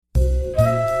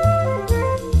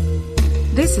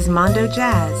This is Mondo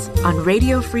Jazz on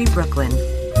Radio Free Brooklyn.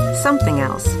 Something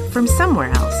else from somewhere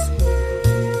else.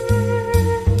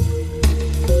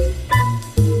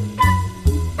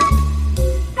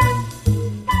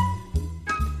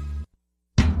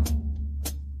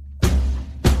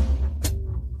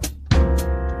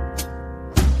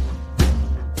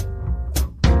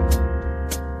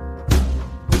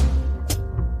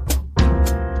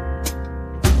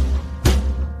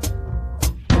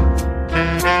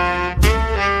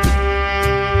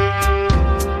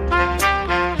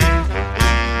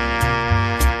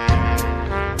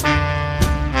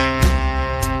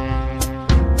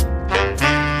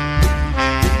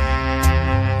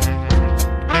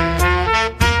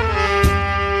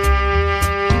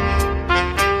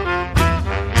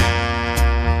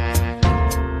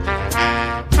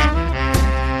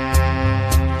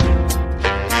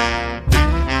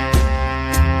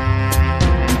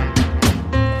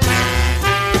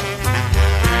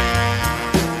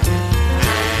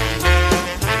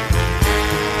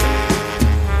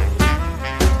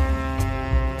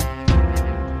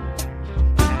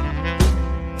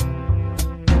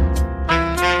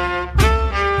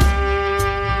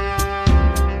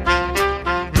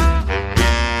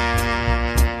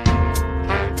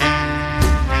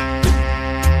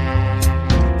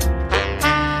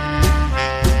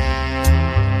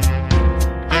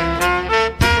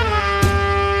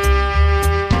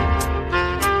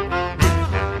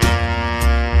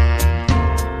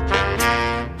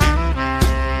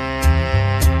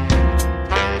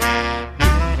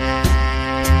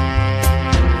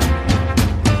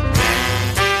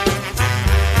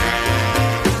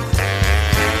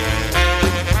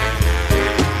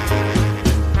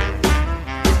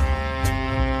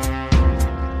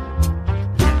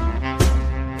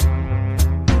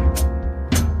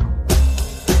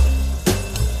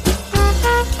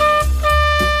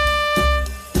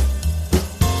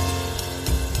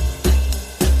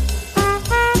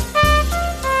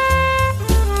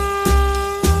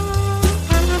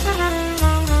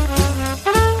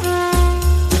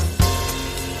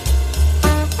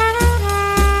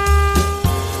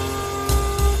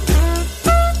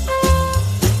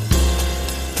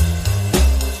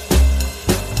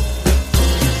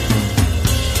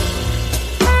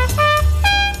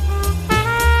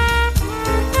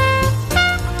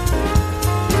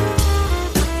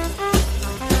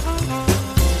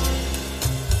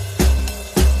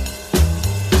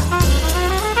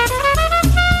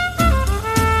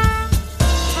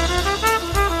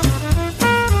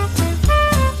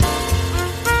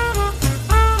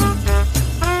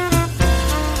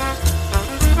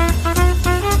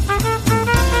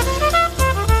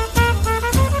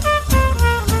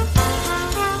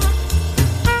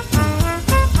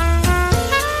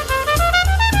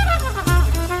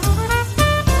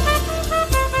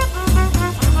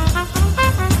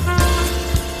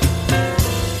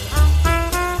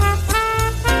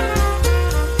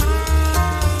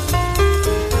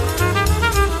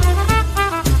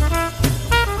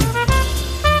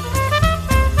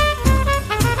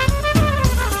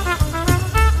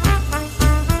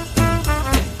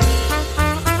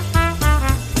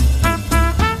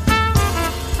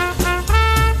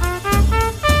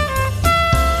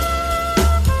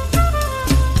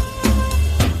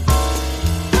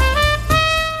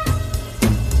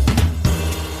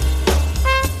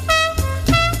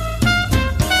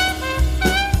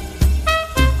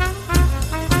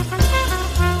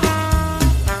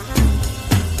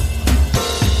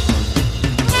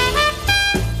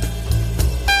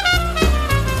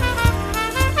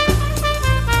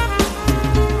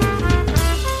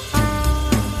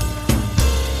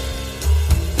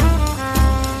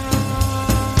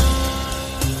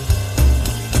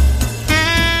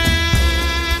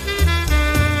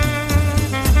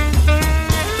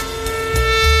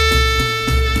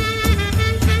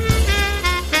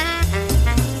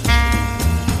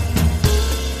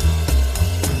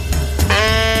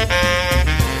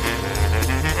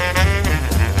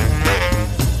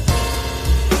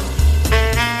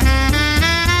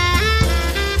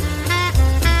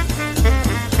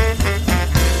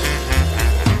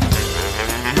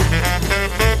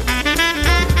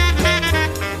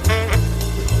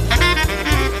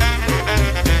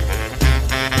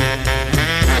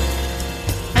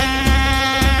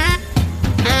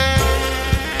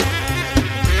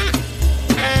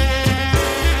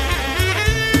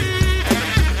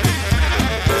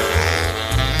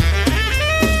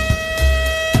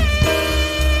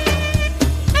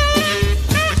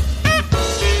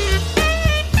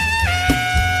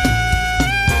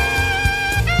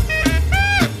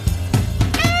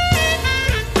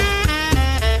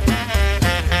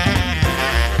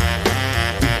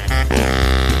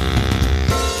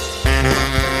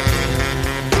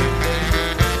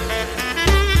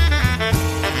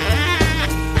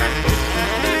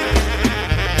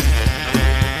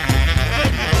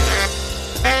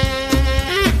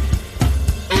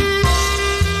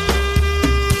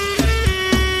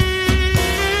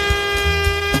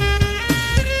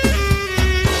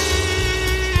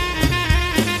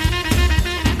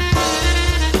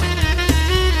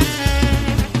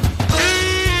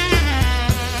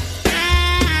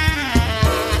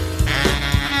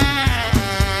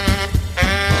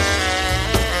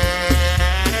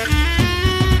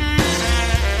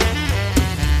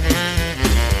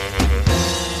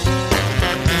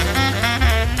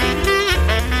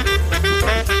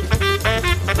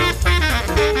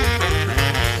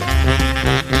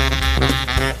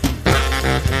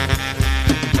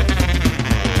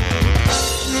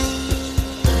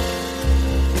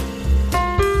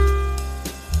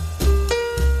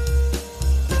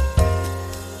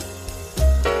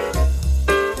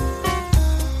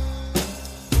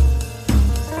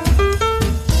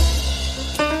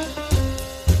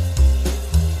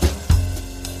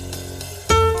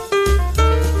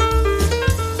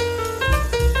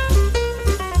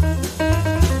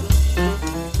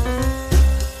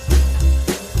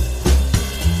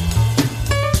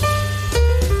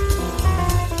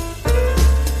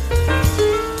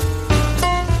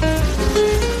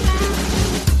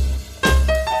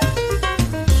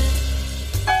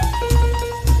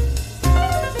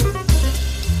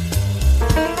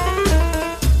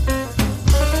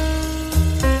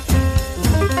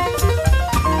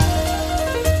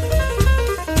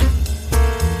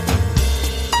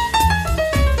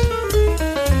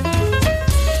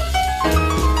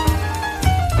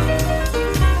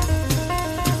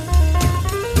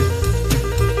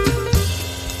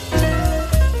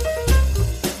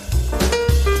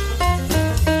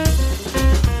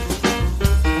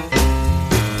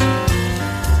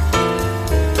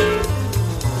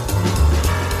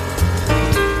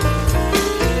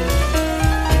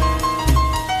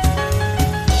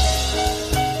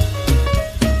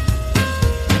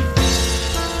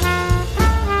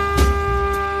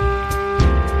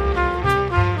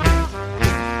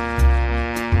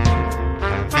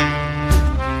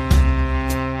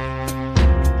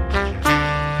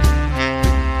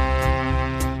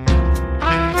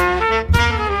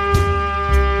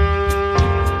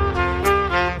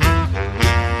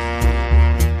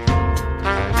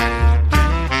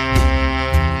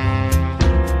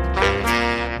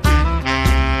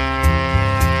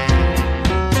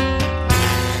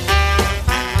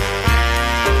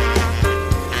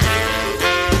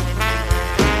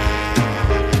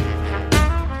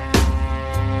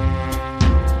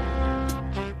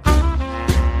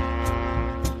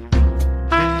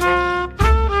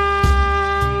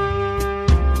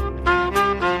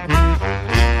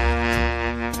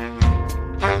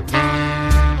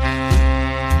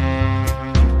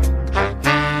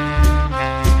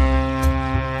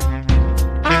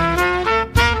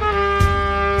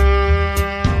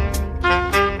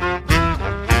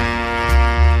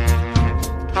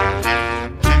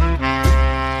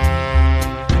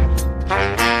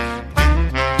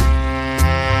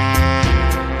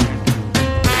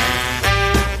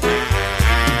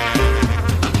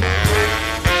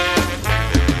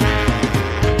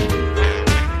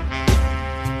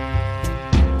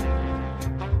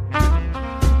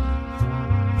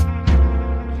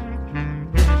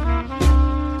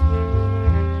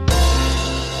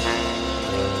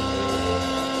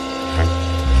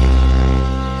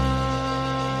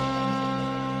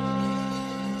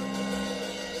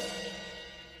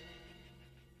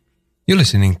 You're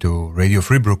listening to Radio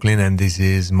Free Brooklyn, and this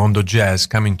is Mondo Jazz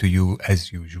coming to you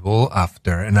as usual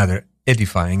after another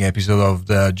edifying episode of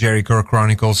the Jerry Kerr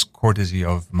Chronicles, courtesy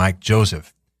of Mike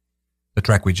Joseph. The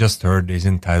track we just heard is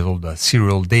entitled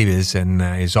Cyril Davis and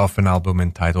is off an album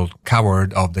entitled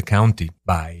Coward of the County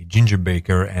by Ginger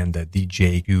Baker and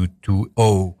DJ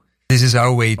Q2O. This is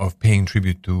our way of paying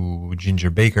tribute to Ginger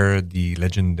Baker, the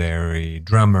legendary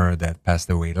drummer that passed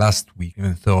away last week.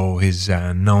 Even though he's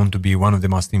known to be one of the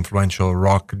most influential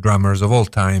rock drummers of all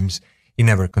times, he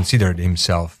never considered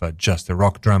himself just a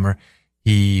rock drummer.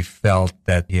 He felt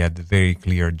that he had very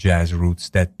clear jazz roots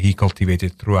that he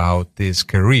cultivated throughout his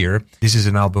career. This is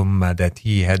an album that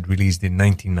he had released in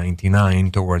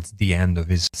 1999 towards the end of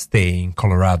his stay in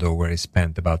Colorado, where he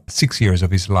spent about 6 years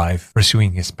of his life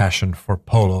pursuing his passion for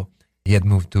polo. He had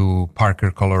moved to Parker,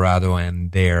 Colorado,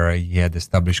 and there he had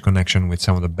established connection with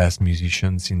some of the best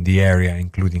musicians in the area,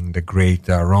 including the great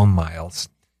Ron Miles.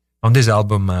 On this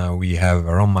album, we have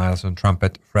Ron Miles on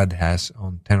trumpet, Fred Hess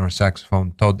on tenor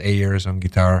saxophone, Todd Ayers on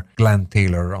guitar, Glenn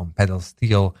Taylor on pedal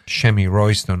steel, Shemi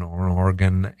Royston on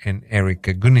organ, and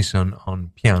Eric Gunnison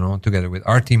on piano, together with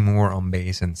Artie Moore on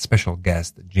bass and special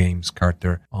guest James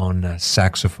Carter on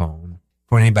saxophone.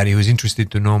 For anybody who's interested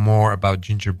to know more about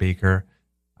Ginger Baker,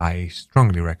 I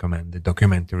strongly recommend the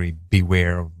documentary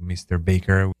Beware of Mr.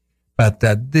 Baker. But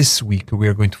this week we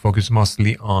are going to focus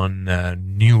mostly on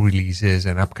new releases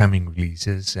and upcoming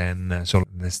releases. And so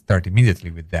let's start immediately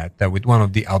with that, with one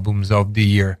of the albums of the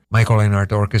year, Michael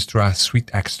Reinhardt Orchestra Sweet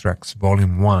Extracts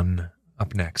Volume 1.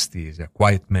 Up next is A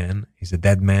Quiet Man is a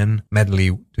Dead Man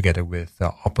medley together with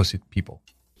Opposite People.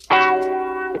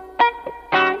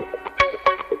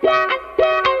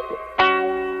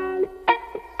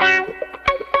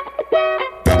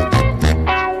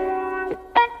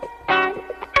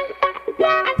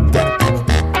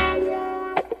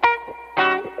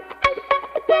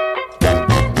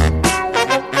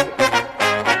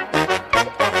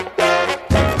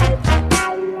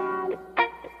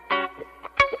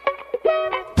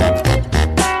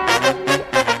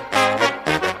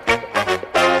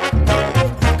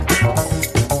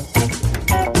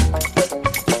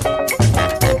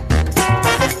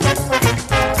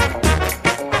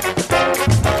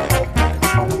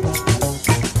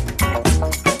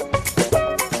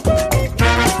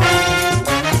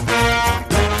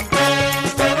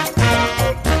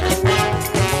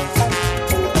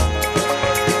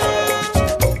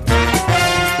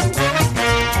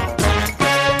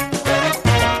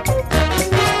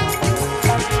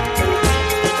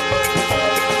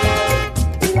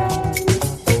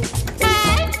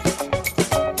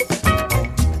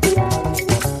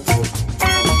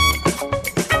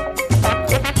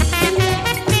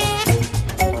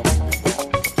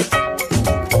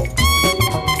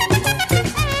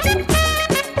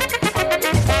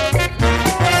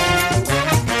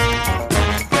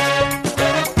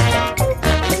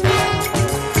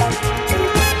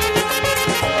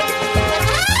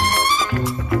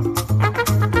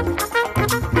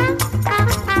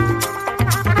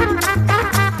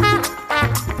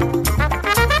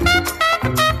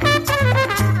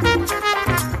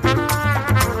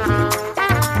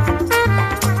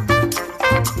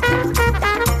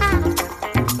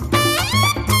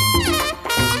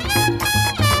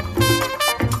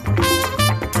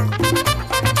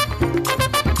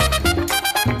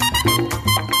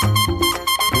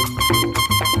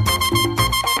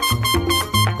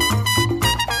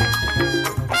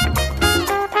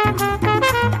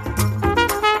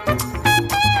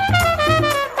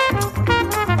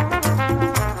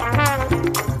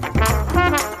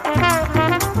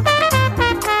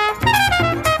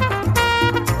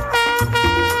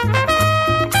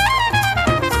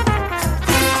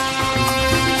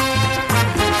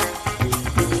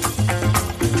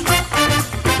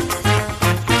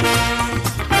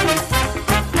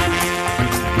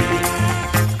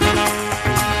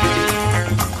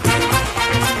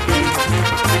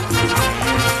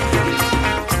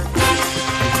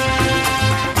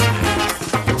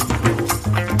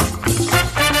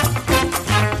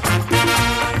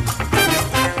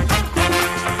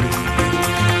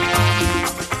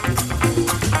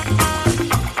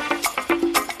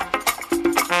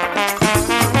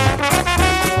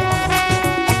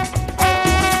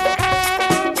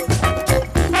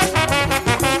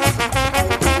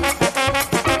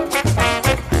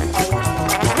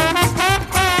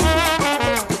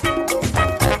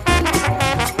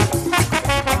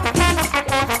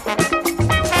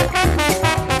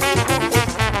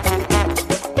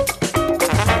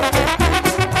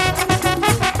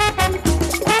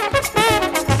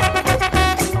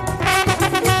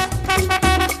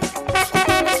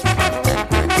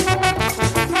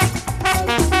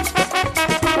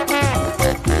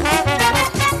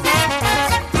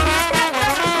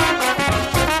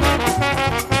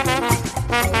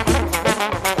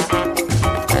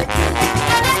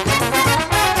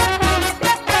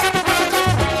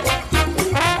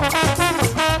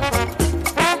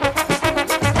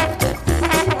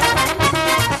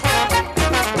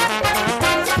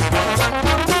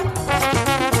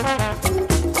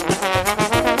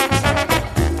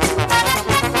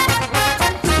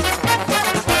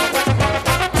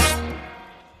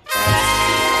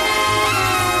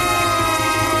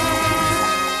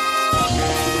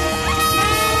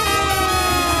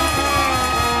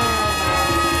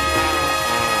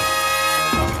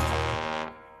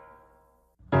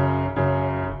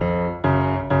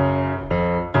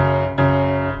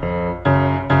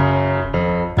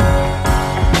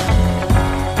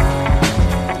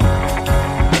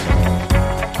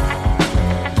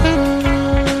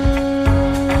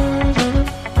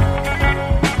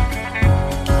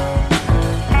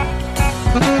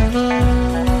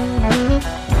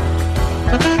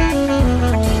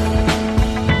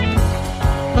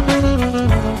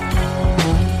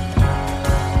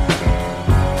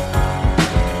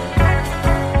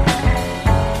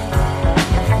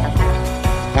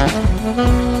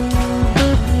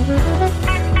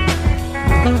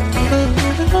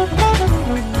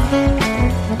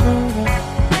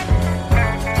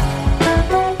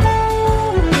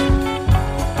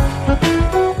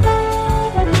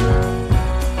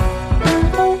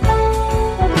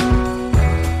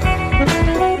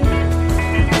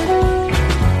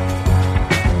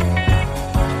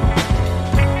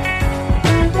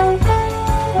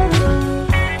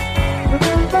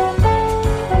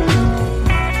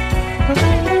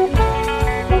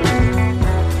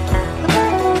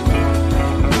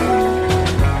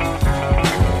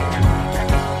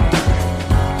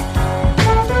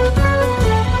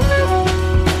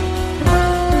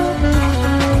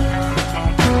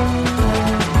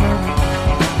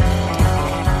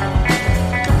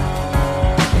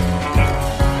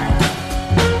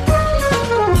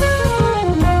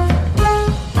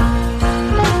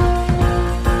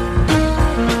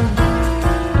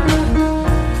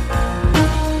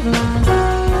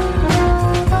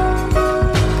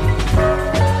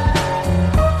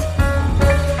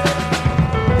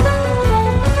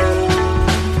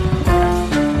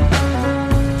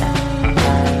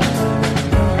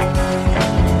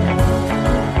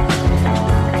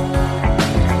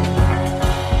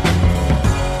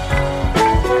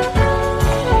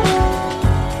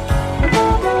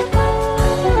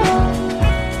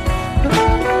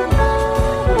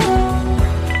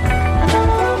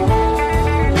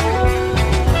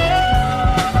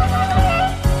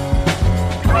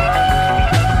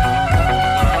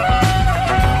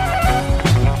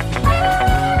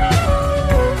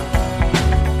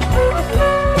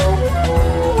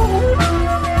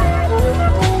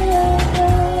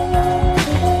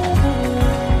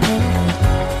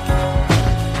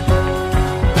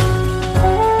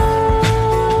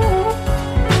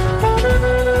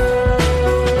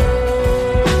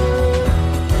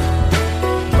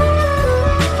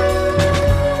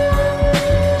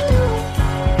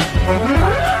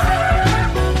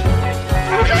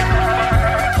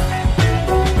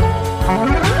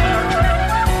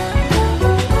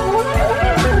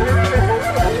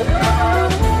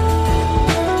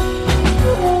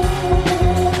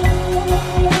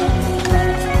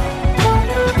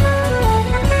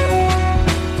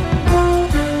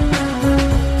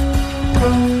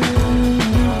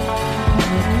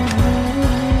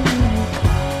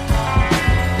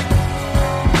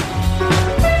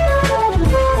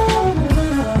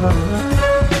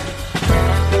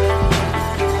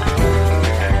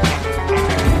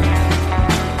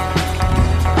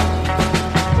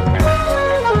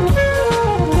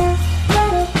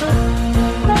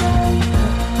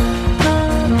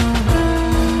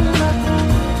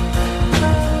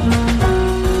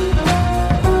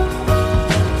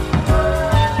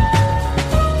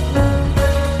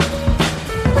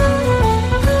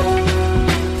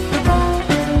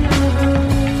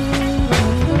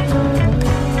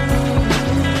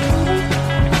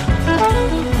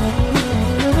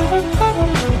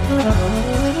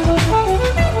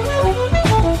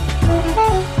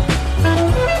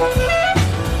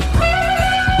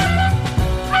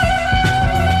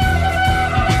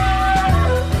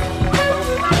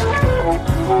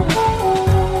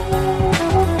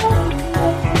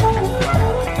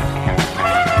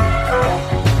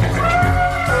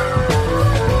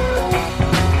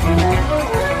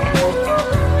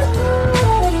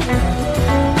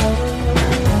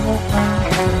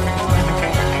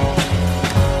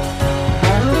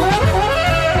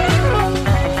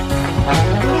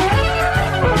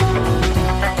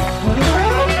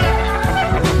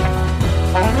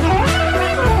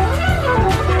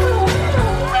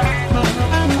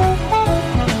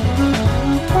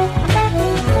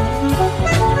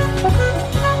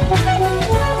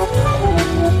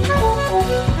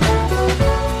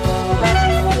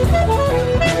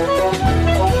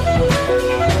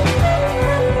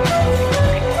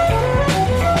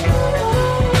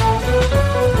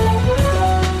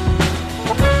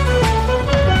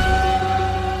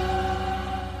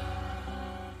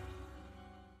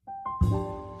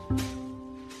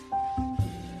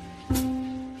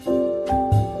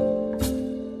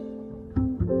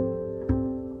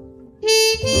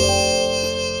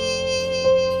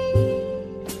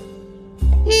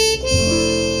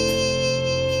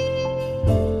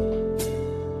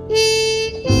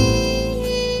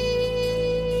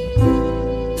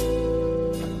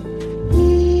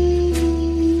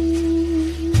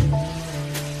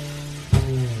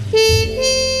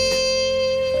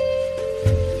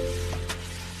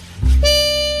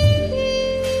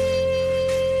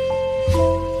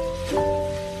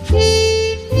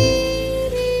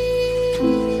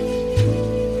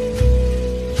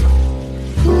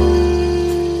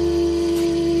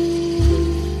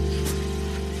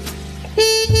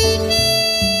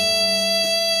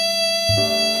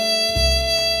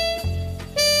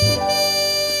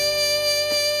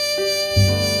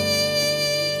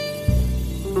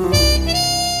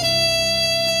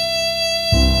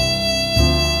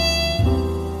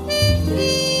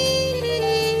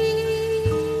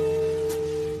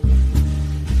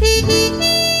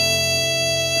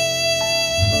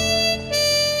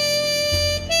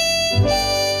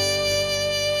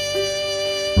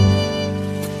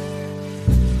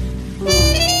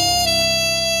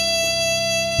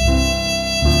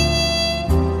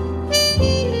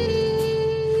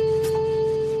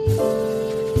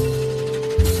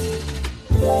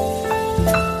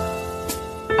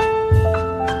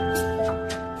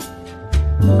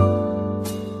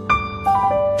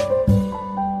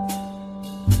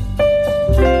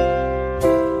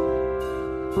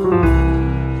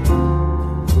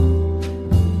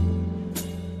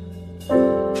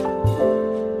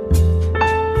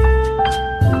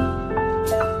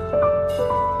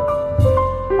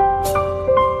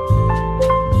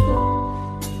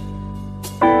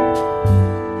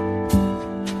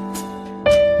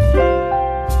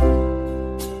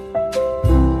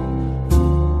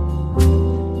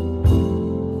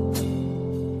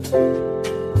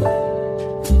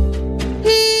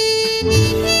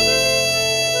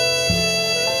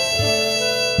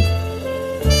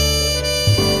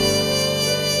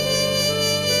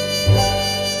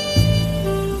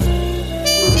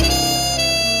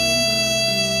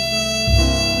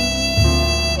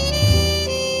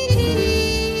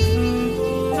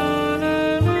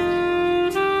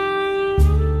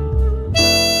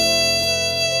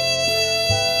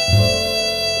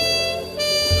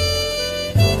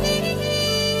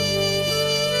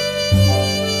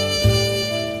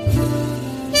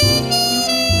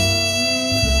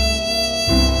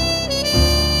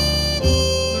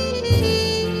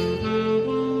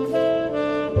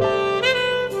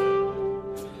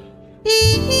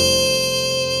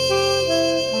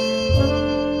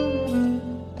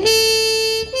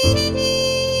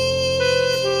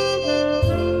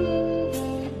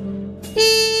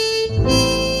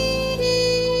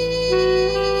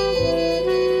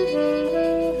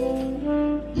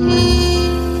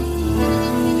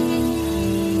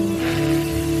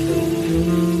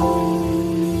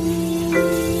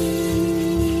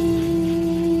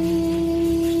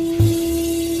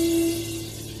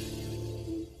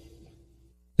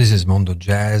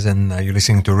 Jazz, and you're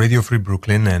listening to Radio Free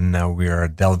Brooklyn, and we are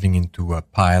delving into a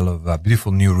pile of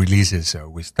beautiful new releases.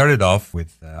 We started off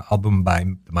with an album by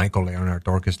the Michael Leonard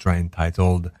Orchestra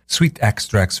entitled Sweet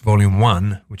Extracts Volume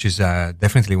 1, which is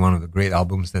definitely one of the great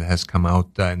albums that has come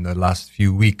out in the last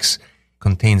few weeks.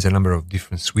 Contains a number of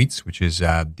different suites, which is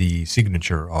the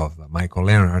signature of Michael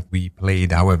Leonard. We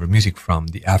played, however, music from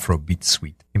the Afrobeat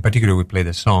suite. In particular, we played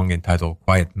a song entitled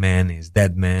Quiet Man is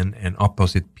Dead Man and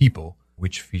Opposite People,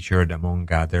 which featured, among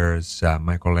others,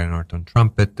 Michael Leonard on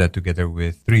trumpet, together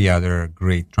with three other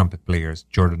great trumpet players,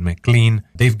 Jordan McLean,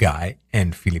 Dave Guy,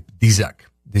 and Philip Dizak.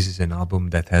 This is an album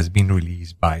that has been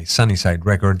released by Sunnyside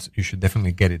Records. You should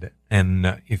definitely get it.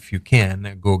 And if you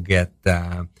can, go get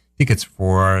tickets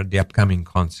for the upcoming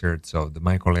concerts of the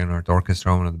Michael Leonard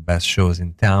Orchestra, one of the best shows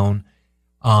in town,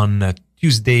 on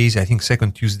Tuesdays, I think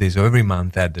second Tuesdays of every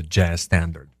month at the Jazz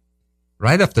Standard.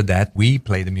 Right after that, we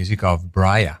play the music of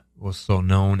Briar, also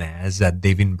known as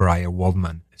Davin Briar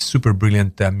Waldman, a super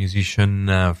brilliant musician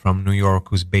from New York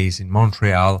who's based in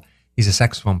Montreal. He's a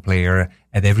saxophone player.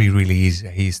 At every release,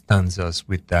 he stuns us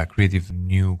with creative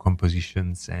new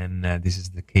compositions, and this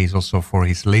is the case also for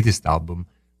his latest album,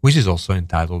 which is also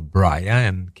entitled Briar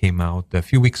and came out a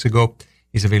few weeks ago.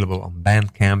 Is available on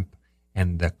Bandcamp,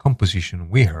 and the composition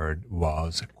we heard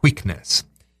was Quickness.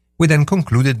 We then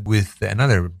concluded with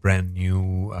another brand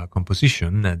new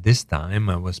composition. This time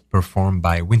was performed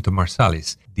by Wynton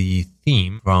Marsalis, the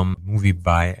theme from a movie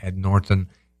by Ed Norton,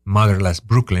 Motherless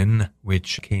Brooklyn,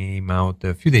 which came out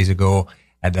a few days ago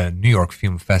at the New York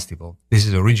Film Festival. This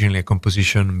is originally a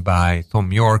composition by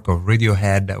Thom Yorke of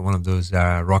Radiohead, one of those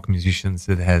rock musicians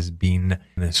that has been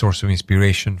a source of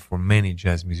inspiration for many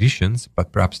jazz musicians,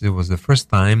 but perhaps it was the first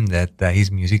time that his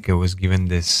music was given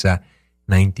this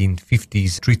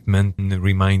 1950s treatment,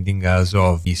 reminding us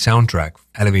of the soundtrack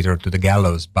Elevator to the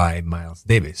Gallows by Miles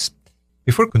Davis.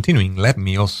 Before continuing, let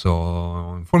me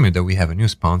also inform you that we have a new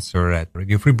sponsor at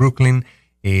Radio Free Brooklyn,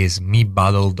 is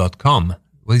MeBottle.com.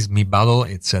 What is MeBottle?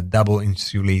 It's a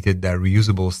double-insulated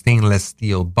reusable stainless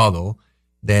steel bottle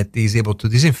that is able to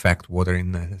disinfect water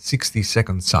in a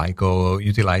 60-second cycle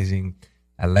utilizing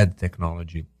a LED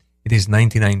technology. It is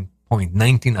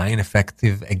 99.99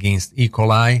 effective against E.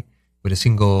 coli. With a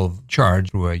single charge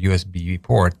through a USB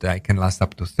port, it can last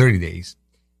up to 30 days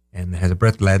and has a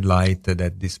bright LED light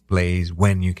that displays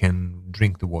when you can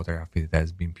drink the water after it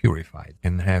has been purified.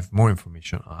 You can have more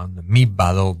information on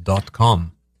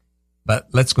MeBottle.com. But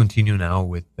let's continue now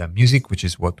with music, which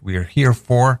is what we're here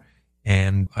for.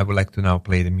 And I would like to now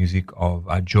play the music of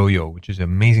Joyo, which is an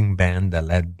amazing band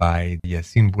led by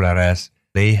Yassine Boulares.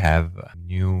 They have a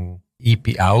new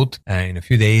EP out in a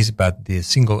few days, but the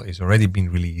single is already been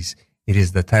released. It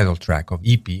is the title track of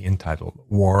EP entitled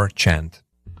War Chant.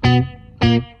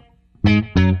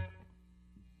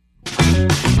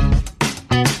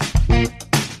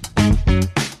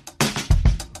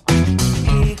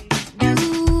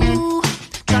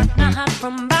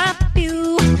 From my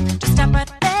view, just stop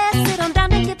right there, sit on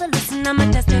down and give a listen,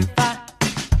 I'ma testify.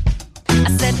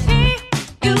 I said, hey,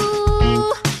 you,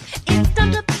 it's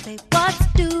time to play what's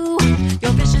due.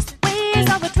 Your vicious ways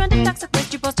are a trend of toxic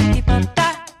waste, you're supposed to keep on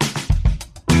die.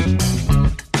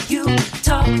 You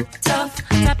talk tough,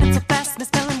 tapping so fast,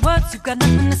 misspelling words, you got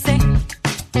nothing to say.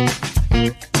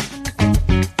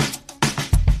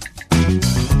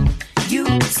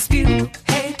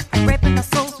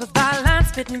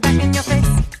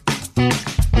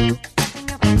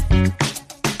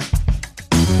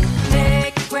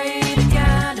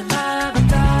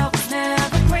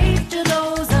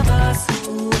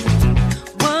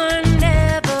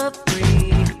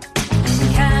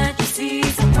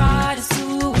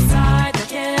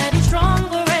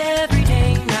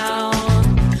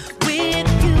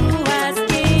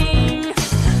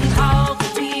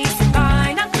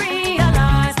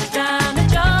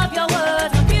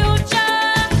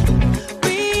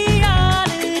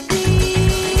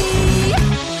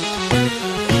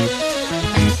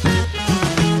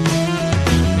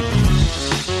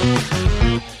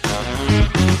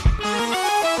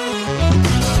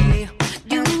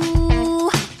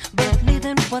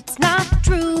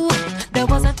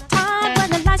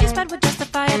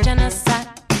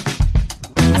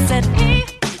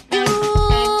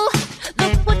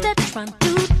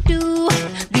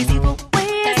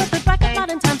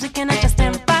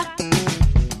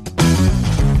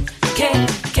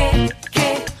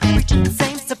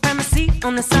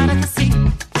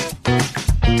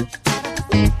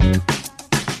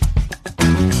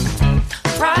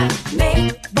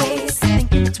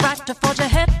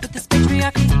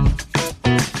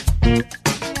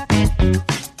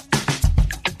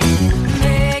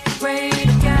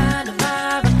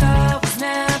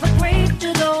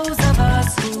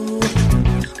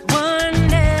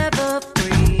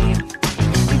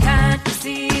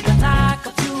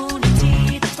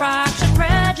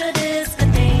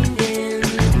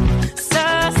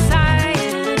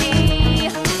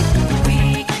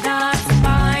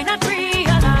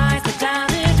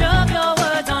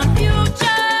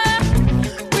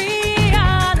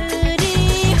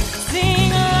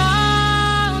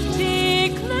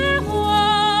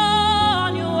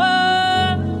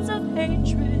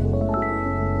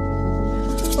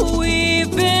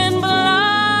 been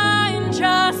blind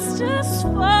justice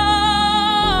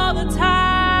for the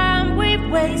time we've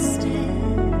wasted.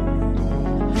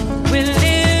 We're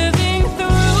living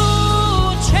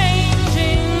through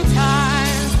changing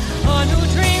times, a new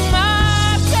dream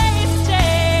I've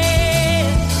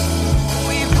tasted.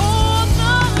 We hold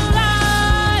the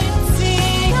light,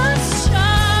 see us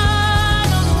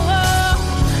shine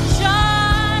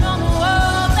on the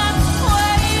world that's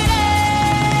waiting.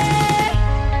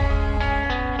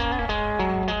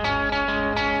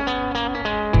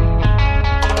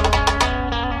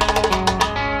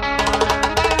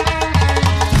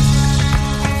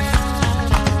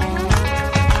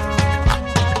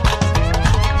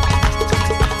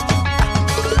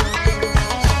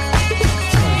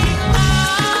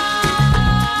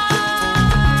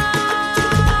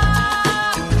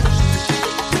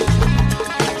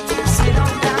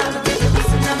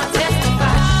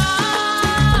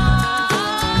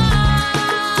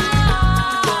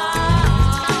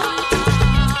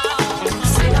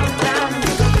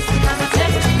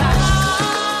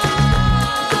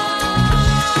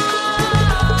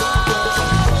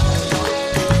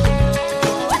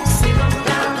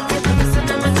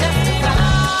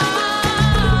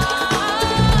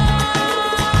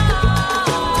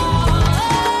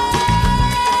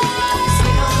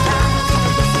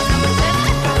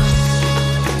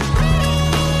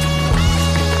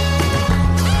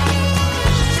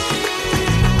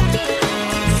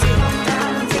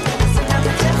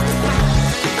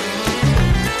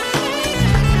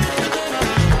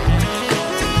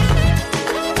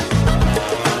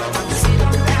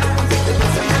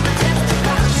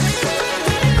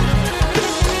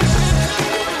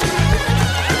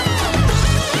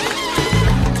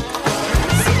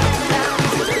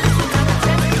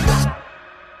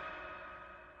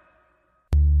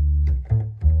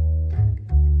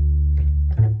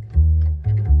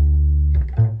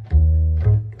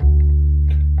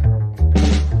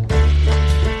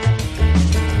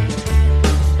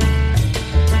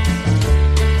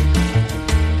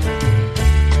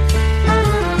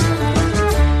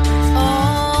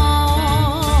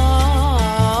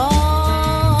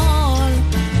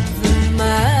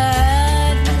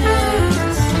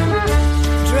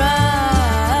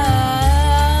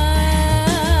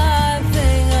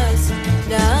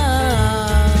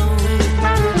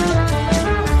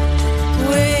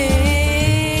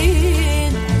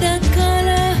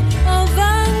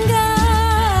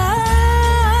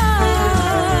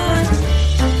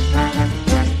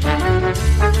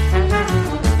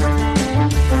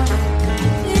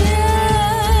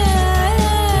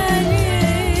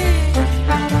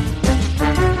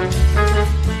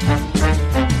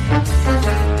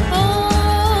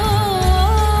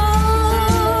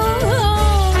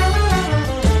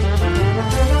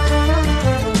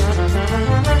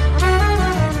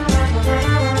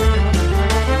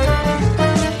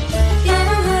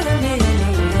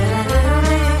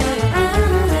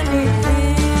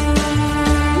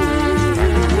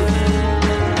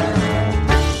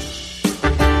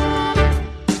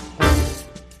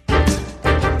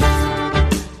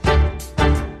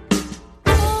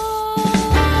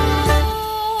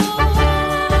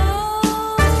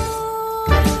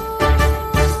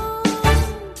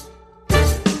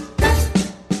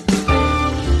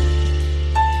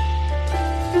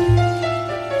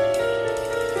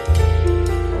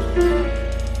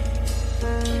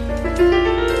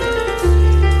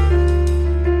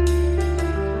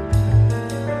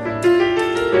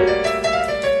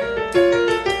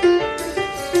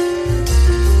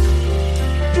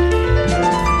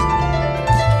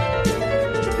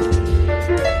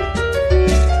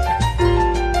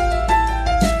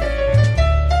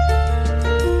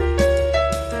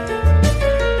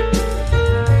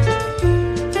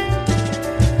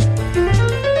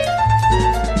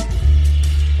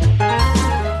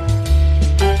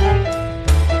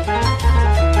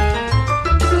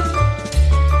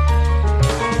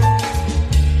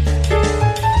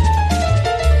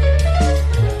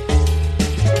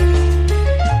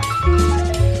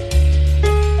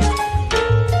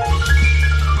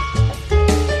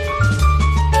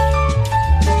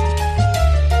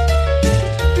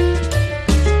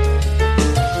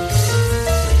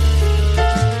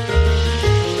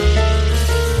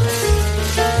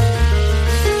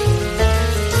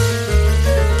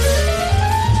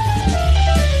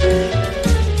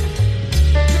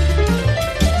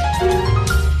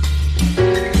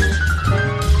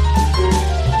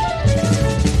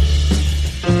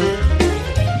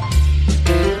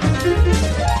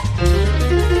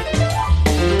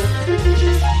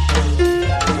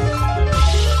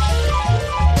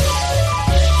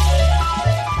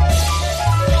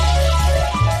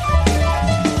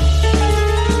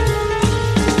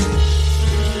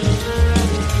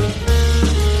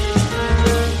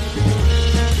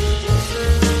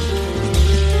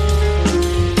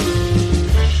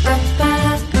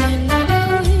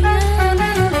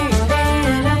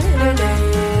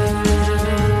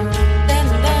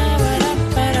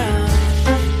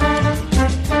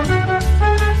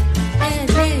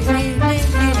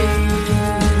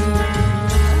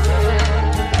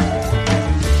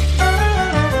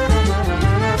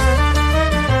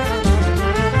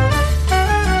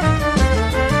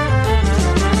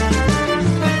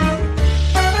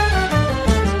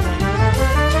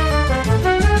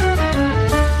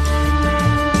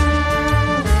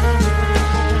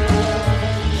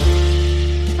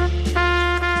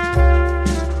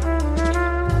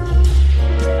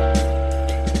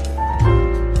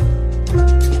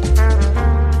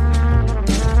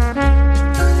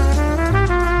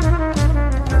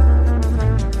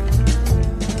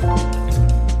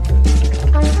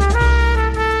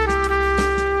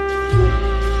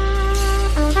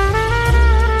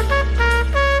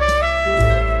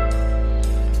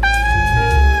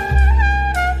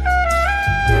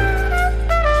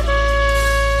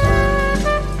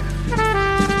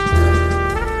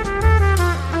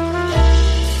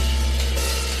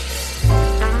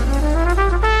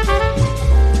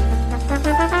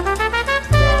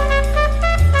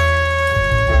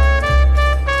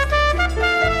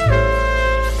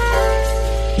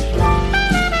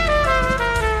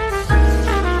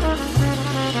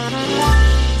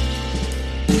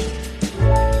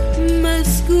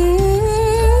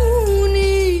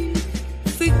 مسكونين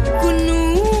في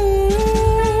الجنون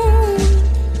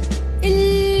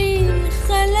اللي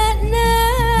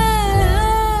خلقناه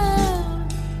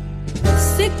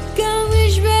سكة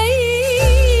مش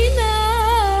باينة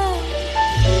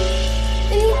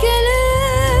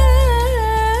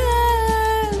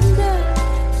الكلام ده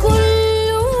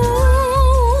كله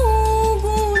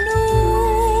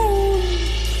جنون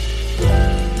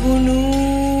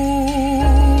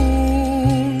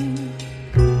جنون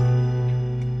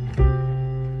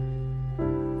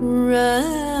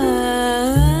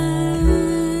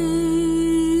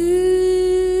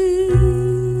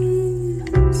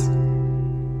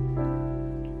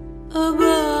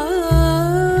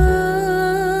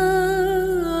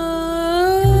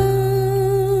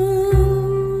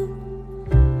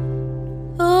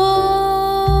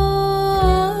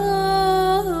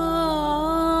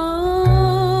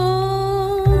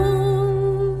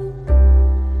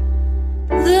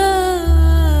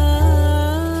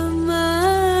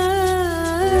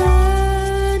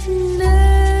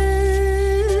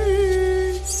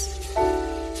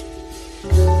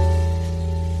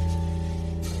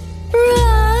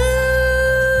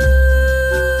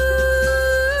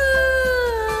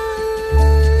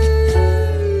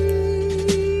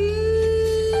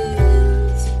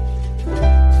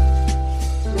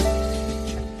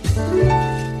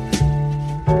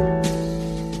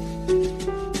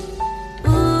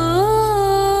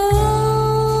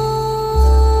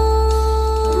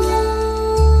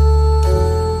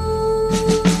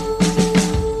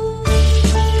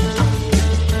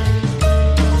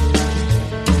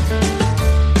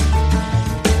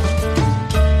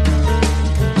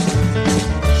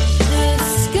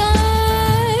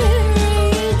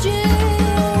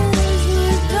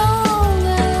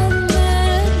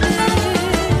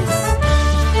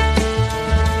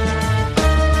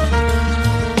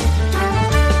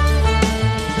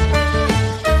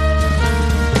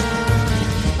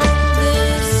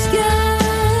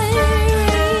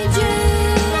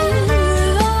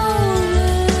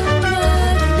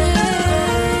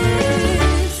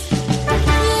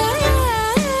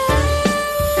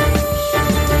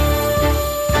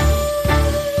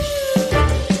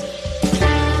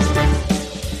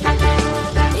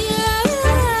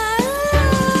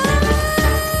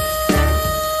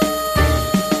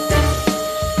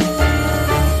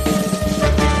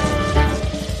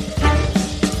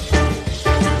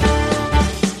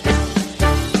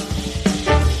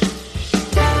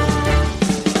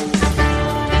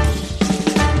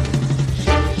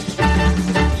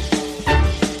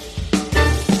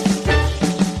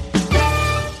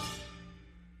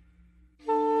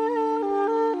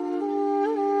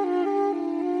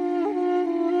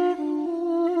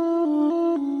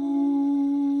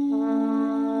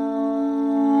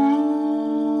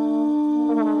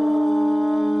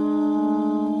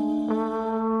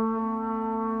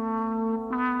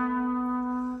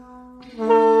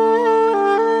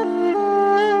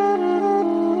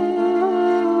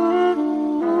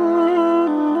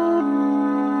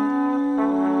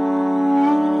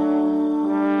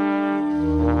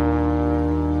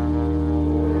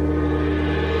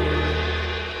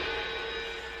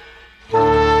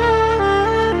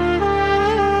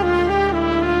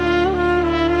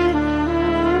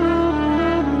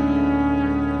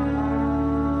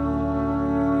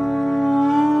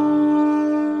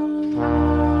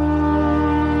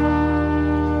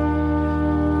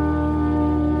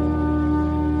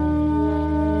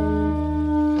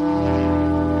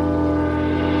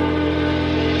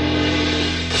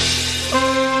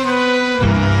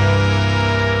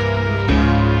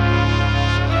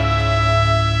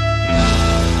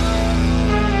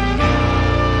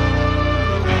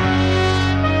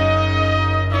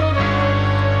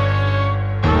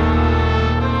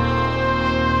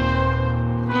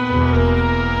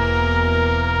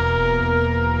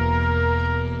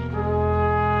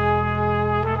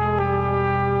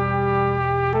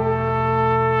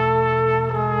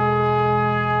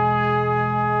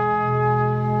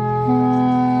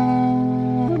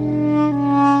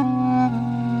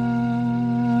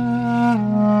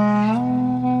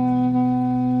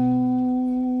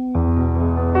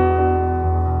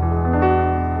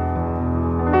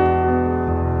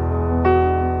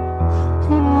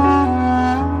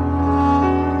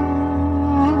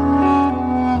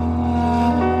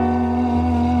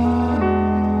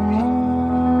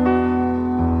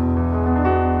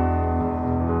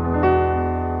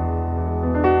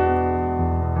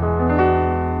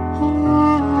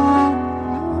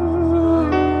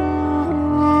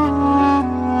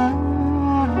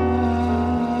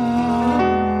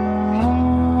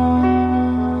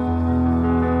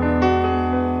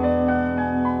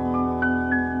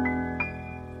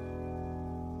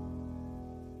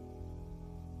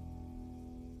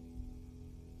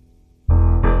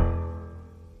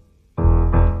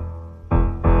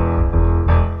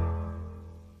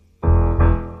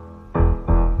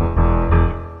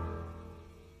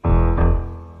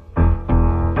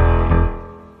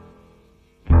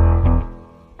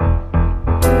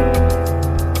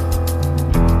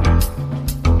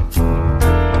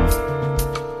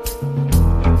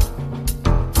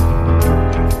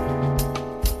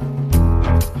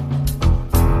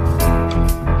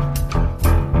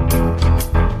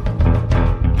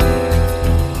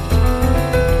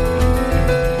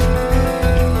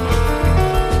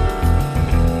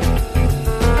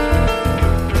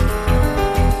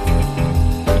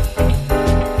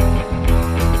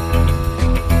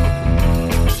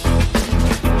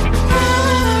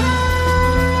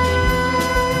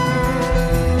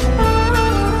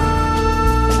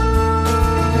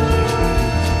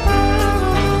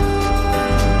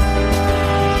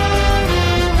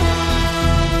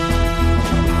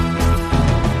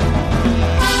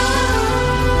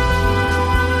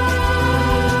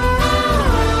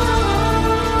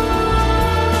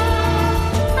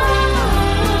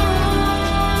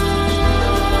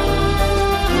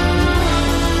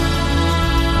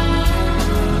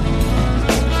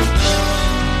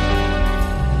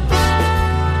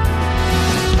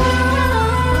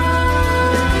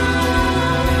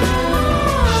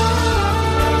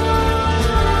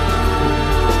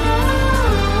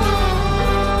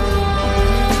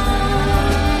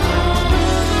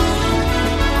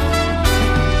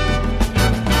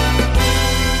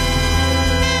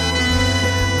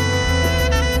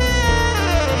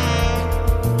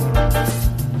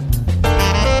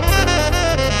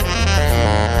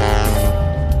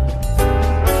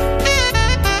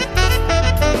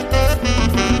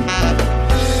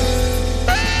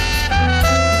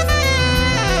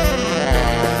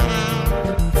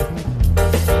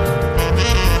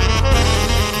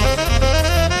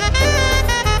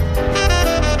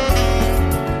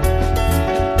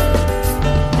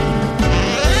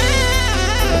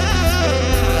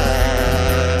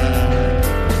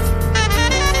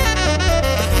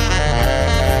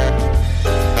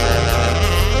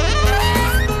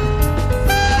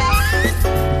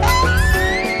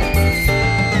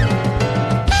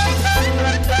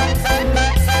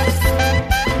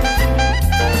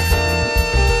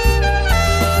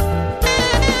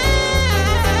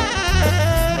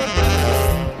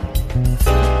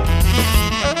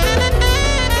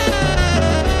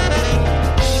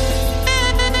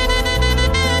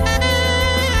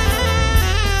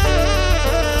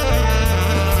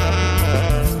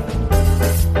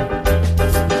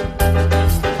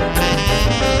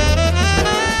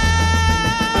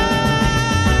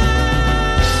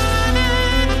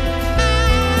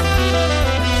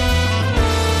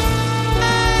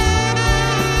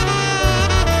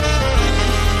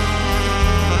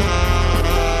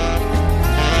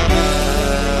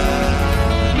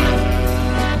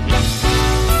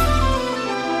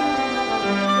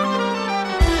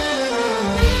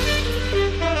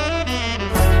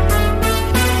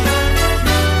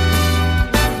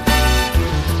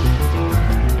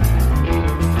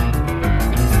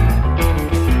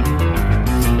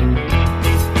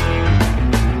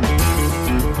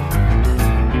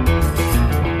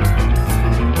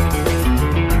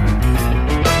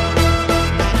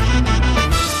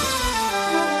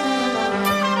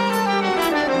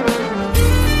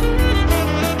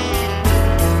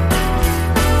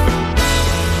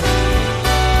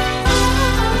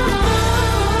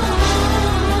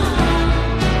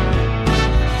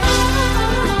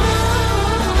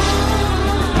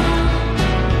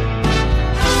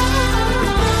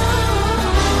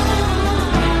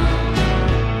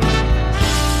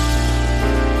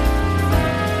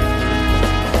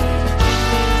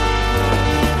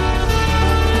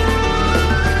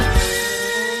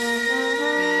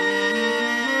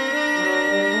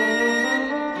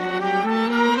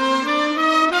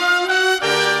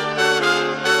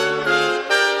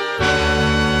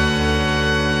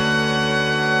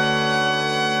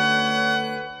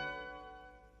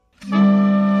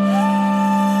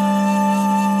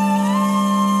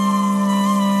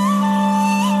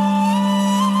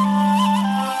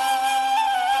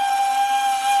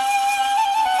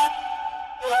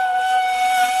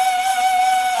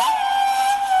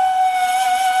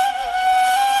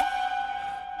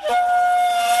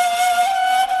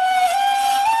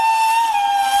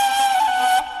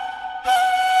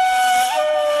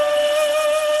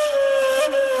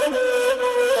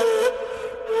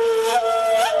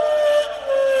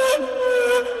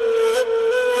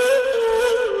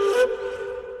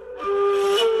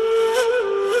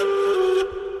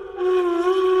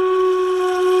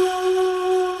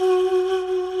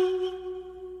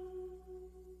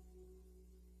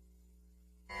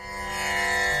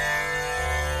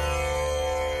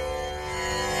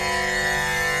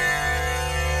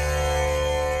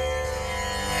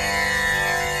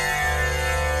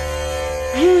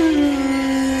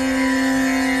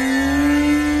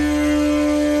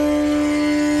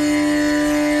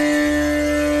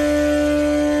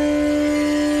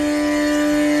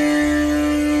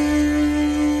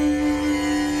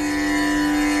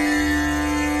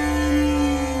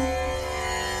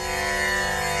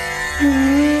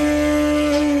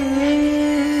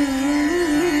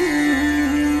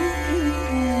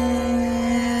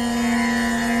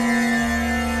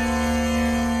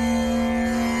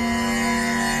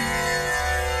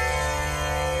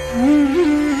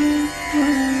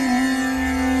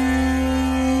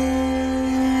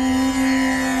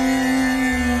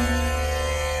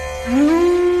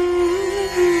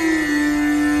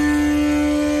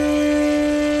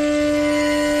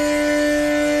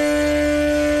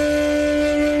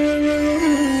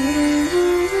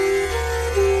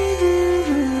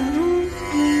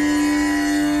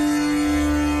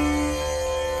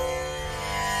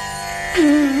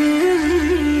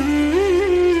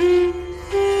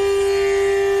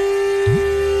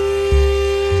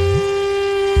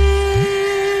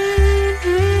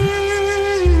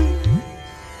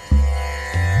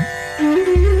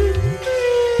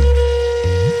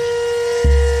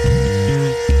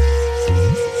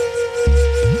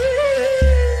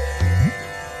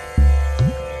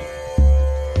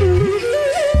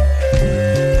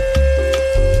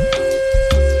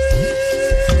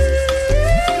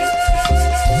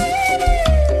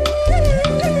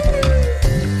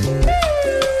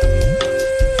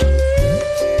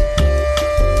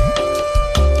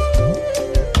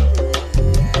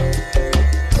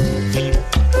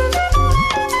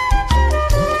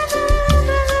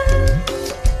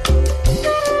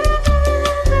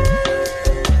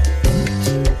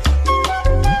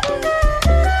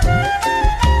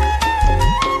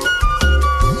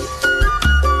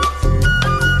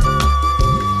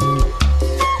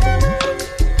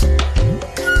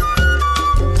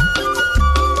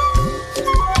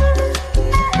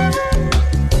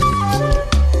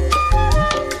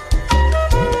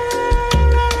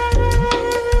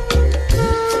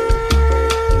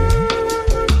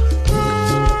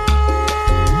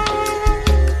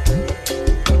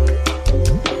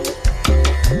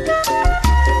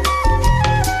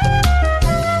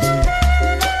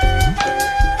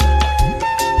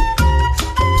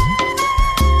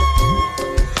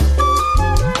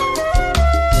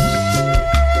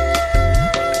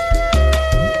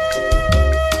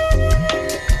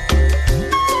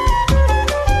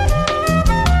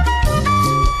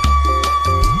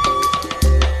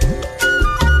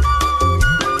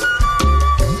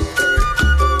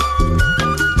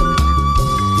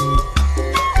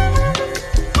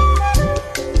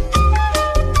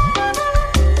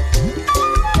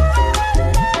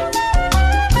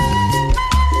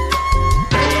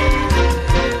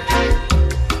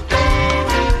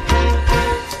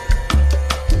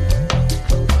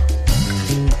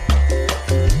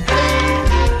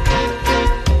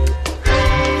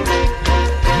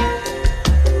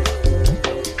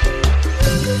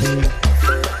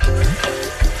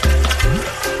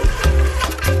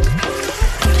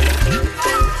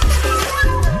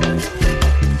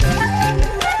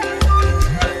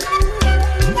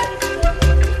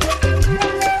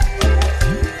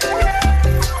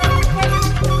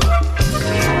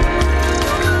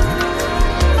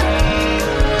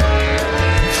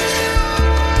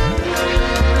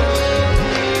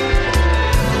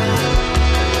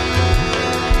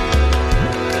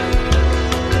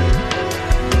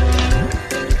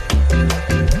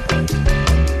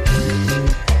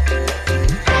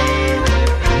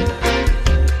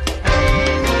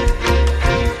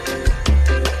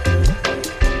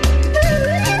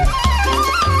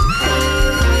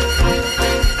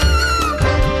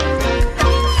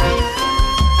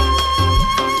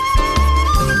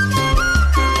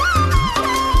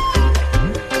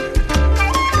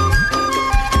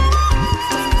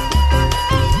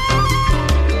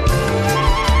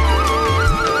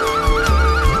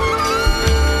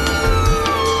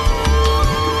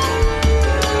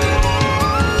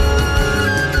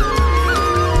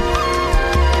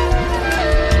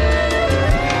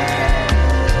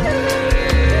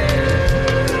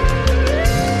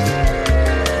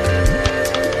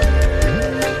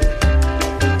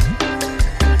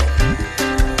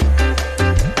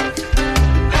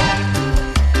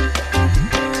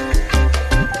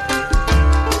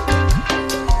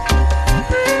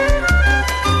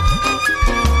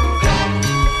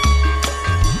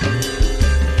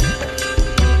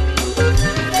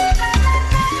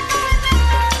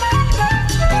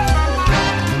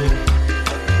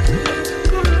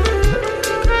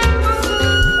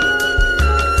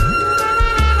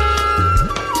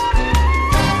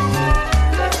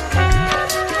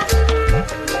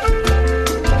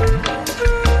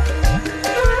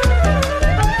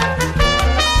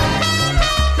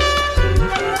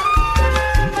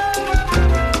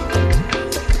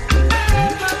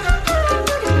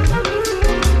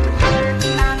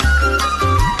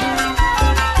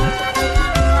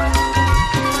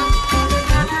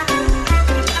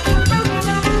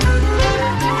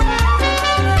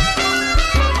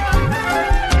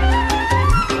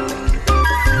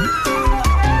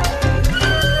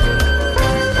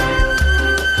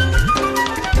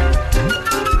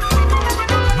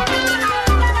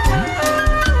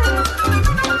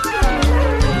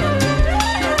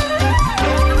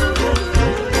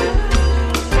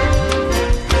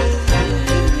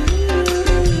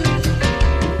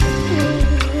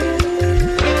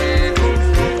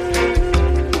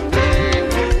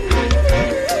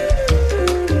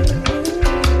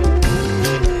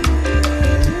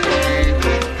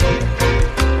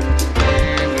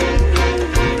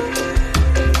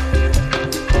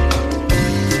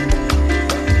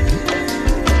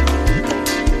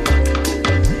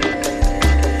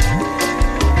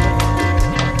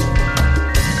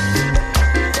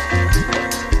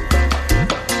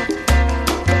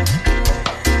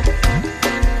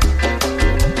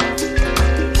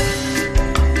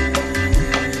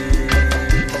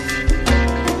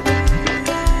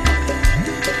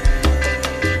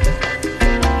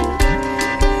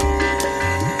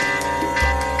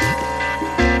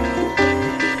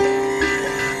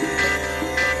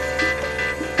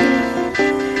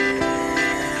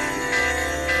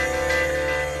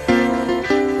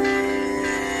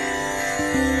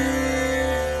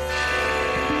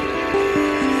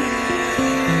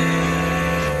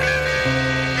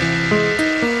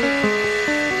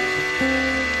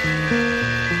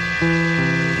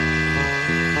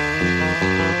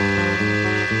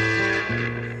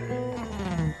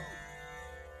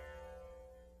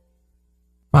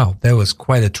was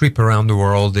quite a trip around the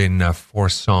world in 4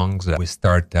 songs. We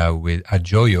start with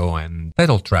Agioio, and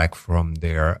title track from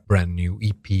their brand new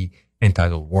EP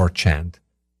entitled War Chant.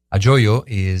 Agioio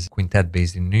is a quintet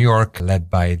based in New York,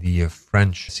 led by the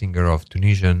French singer of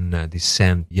Tunisian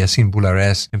descent, Yassine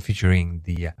Boulares, and featuring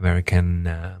the American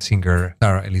singer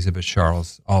Sarah Elizabeth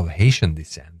Charles of Haitian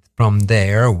descent. From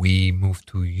there, we move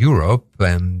to Europe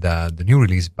and the new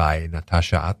release by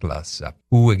Natasha Atlas,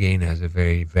 who again has a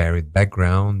very varied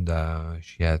background.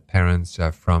 She had parents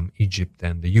from Egypt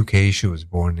and the UK. She was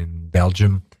born in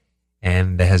Belgium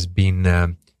and has been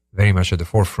very much at the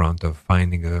forefront of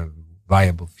finding a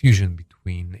viable fusion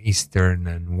between Eastern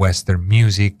and Western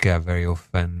music, very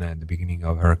often at the beginning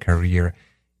of her career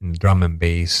in the drum and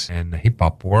bass and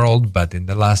hip-hop world, but in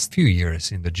the last few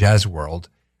years in the jazz world.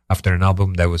 After an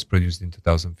album that was produced in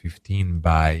 2015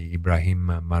 by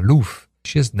Ibrahim Malouf,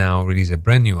 she has now released a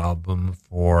brand new album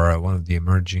for one of the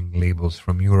emerging labels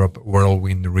from Europe,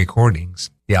 Whirlwind Recordings.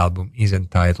 The album is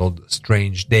entitled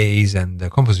Strange Days, and the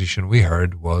composition we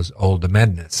heard was All the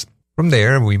Madness. From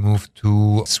there, we move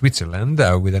to Switzerland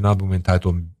with an album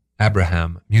entitled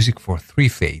Abraham, Music for Three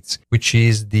Fates, which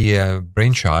is the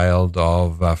brainchild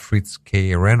of Fritz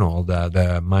K. Reynolds,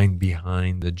 the mind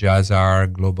behind the Jazzar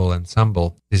Global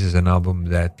Ensemble. This is an album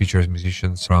that features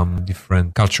musicians from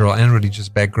different cultural and religious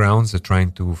backgrounds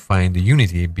trying to find the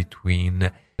unity between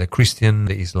the Christian,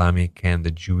 the Islamic, and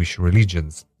the Jewish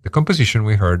religions. The composition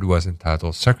we heard was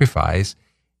entitled Sacrifice,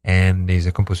 and is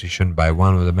a composition by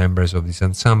one of the members of this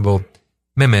ensemble,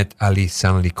 Mehmet Ali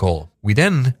Sanlikol. We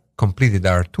then completed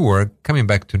our tour, coming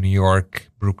back to New York,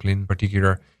 Brooklyn in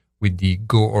particular, with the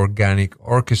Go Organic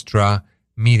Orchestra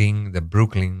meeting the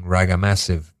Brooklyn Raga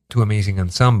Massive, 2 amazing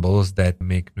ensembles that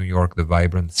make New York the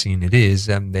vibrant scene it is,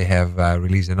 and they have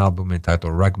released an album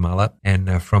entitled Ragmala,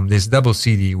 and from this double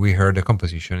CD we heard a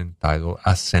composition entitled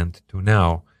Ascent to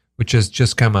Now, which has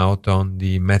just come out on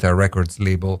the Meta Records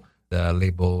label, the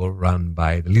label run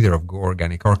by the leader of Go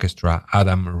Organic Orchestra,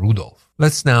 Adam Rudolph.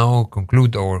 Let's now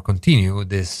conclude or continue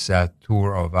this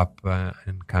tour of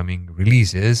up-and-coming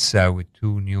releases with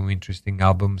 2 new interesting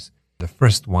albums. The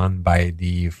first one by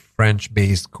the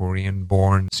French-based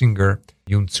Korean-born singer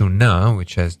Yoon Sun Na,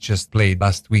 which has just played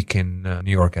last week in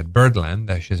New York at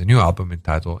Birdland. She has a new album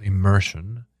entitled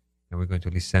Immersion, and we're going to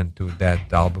listen to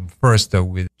that album first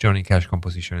with Johnny Cash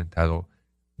composition entitled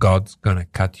God's Gonna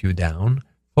Cut You Down,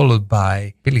 followed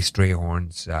by Billy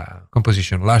Strayhorn's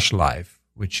composition Lush Life,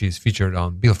 which is featured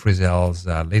on Bill Frisell's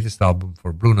latest album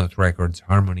for Blue Note Records,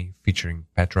 Harmony, featuring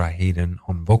Petra Hayden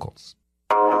on vocals.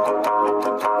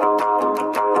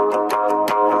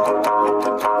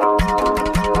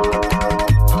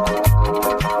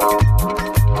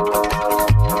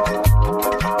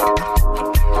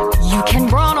 You can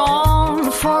run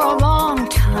on for a long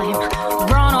time,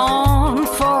 run on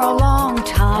for a long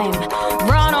time,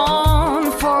 run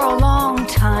on for a long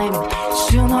time.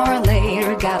 Sooner or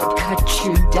later, gotta cut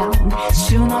you down.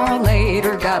 Sooner or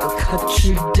later, gotta cut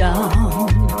you down.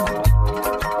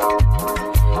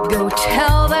 Go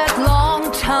tell that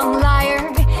long-tongued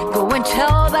liar. Go and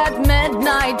tell that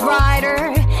midnight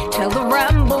rider. Tell the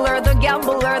rambler, the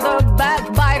gambler, the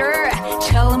backbiter.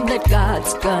 Tell him that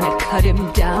God's gonna cut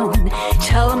him down.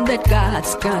 Tell him that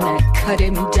God's gonna cut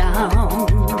him down.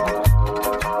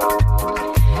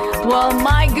 Well,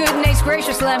 my goodness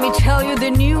gracious, let me tell you the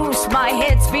news. My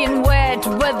head's been wet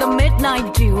with the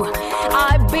midnight dew.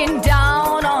 I've been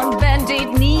down on bended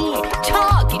knee,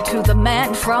 talking to the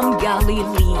man from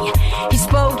Galilee. He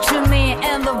spoke to me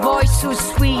and the voice was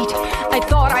sweet. I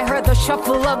thought I heard the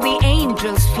shuffle of the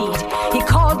angels' feet. He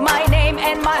called my name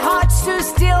and my heart stood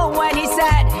still when he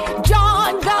said,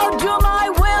 John, go do my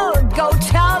will. Go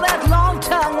tell that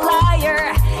long-tongued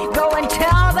liar. Go and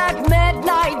tell that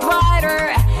midnight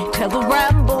rider. Tell the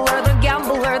rambler, the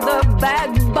gambler, the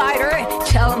backbiter.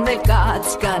 Tell him that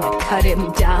God's gonna cut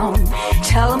him down.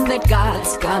 Tell him that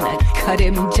God's gonna cut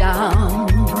him down.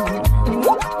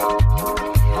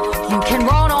 You can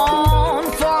run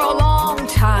on for a long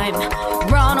time.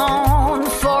 Run on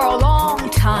for a long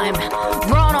time.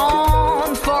 Run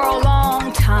on for a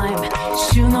long time.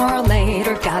 Sooner or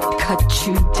later, gotta cut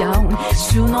you down.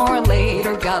 Sooner or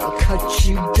later, gotta cut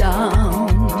you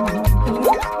down.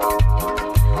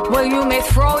 Well, you may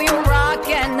throw your rock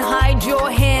and hide your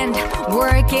hand,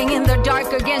 working in the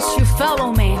dark against your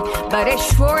fellow man. But as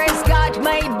sure as God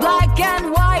made black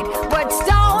and white, what's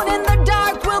down in the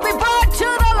dark will be brought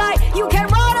to the light. You can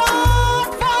run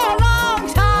on for a long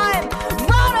time.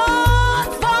 Run on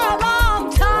for a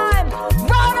long time.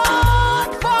 Run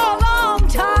on for a long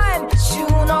time.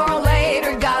 Sooner or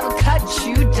later, God'll cut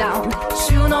you down.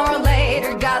 Sooner or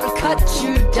later, God'll cut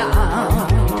you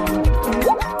down.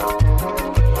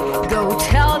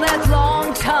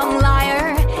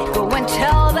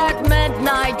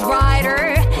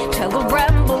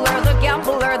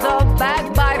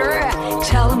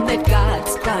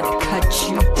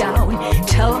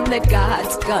 that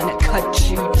God's gonna cut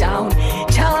you down.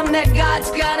 Tell him that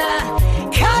God's gonna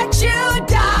cut you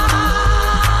down.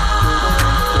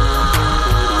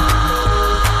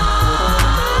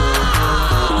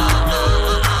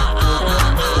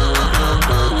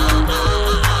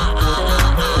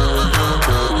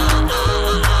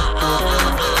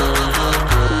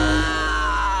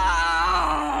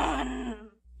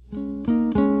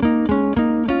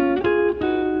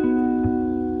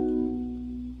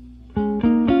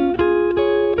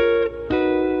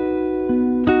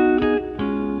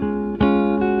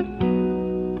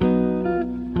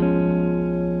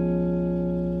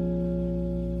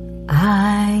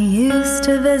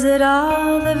 Visit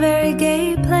all the very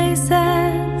gay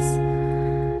places,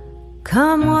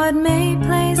 come what may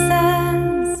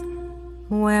places,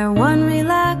 where one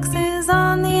relaxes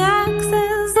on the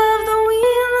axis of the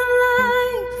wheel of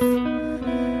life,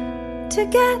 to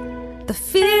get the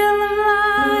feel of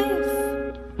life,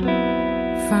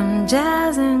 from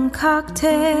jazz and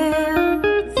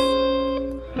cocktails.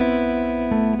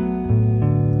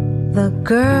 The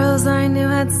girls I knew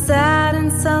had sad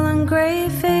and sullen gray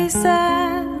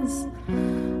faces,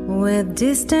 with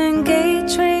distant gay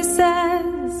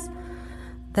traces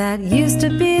that used to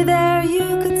be there. You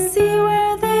could see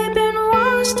where they'd been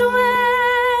washed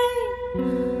away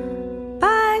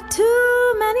by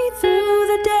too many through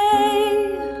the day.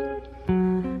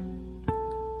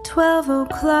 12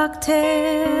 o'clock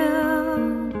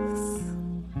tales.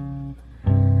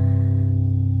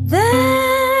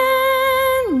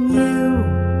 Then you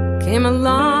came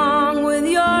along with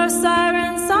your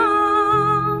siren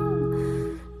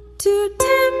song to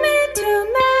tempt me to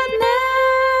madness.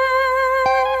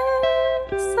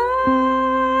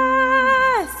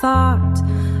 I thought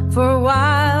for a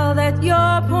while that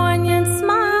your poignant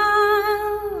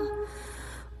smile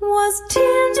was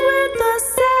tinged with the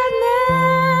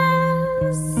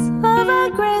sadness of a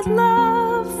great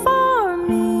love for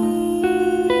me.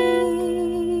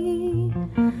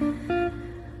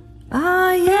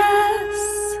 Ah, yes,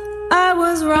 I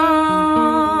was wrong.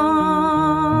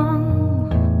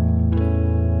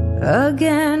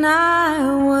 Again,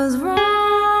 I was wrong.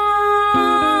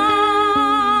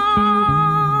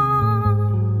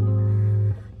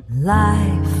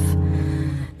 Life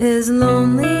is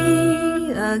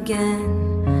lonely again,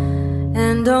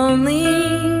 and only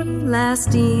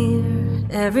last year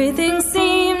everything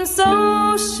seemed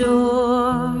so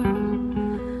sure.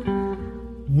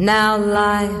 Now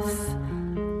life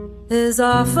is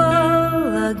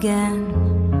awful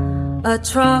again. A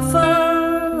trough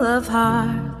full of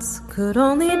hearts could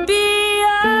only be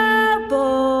a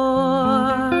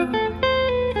bore.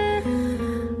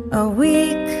 A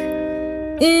week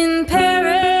in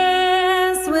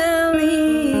Paris will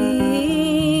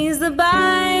ease the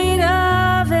bite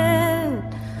of it.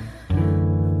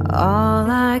 All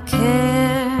I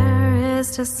care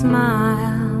is to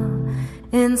smile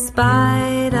in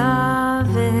spite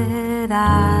of it.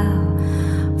 I'll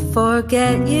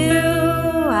forget you,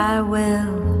 I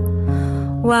will,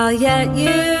 while yet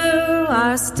you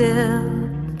are still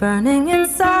burning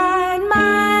inside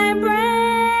my brain.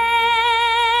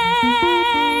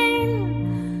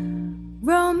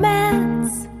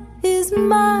 Romance is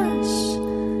mush,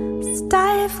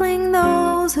 stifling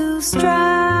those who strive.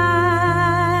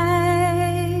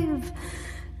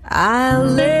 I'll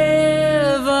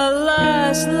live a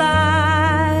lush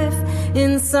life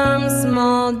in some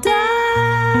small dive,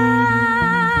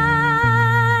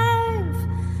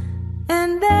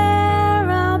 and there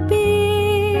I'll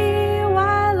be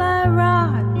while I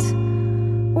rot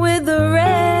with the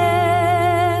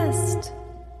rest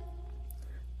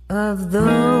of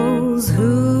those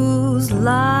whose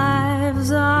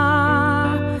lives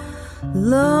are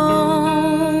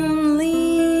lonely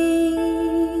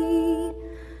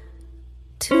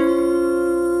too.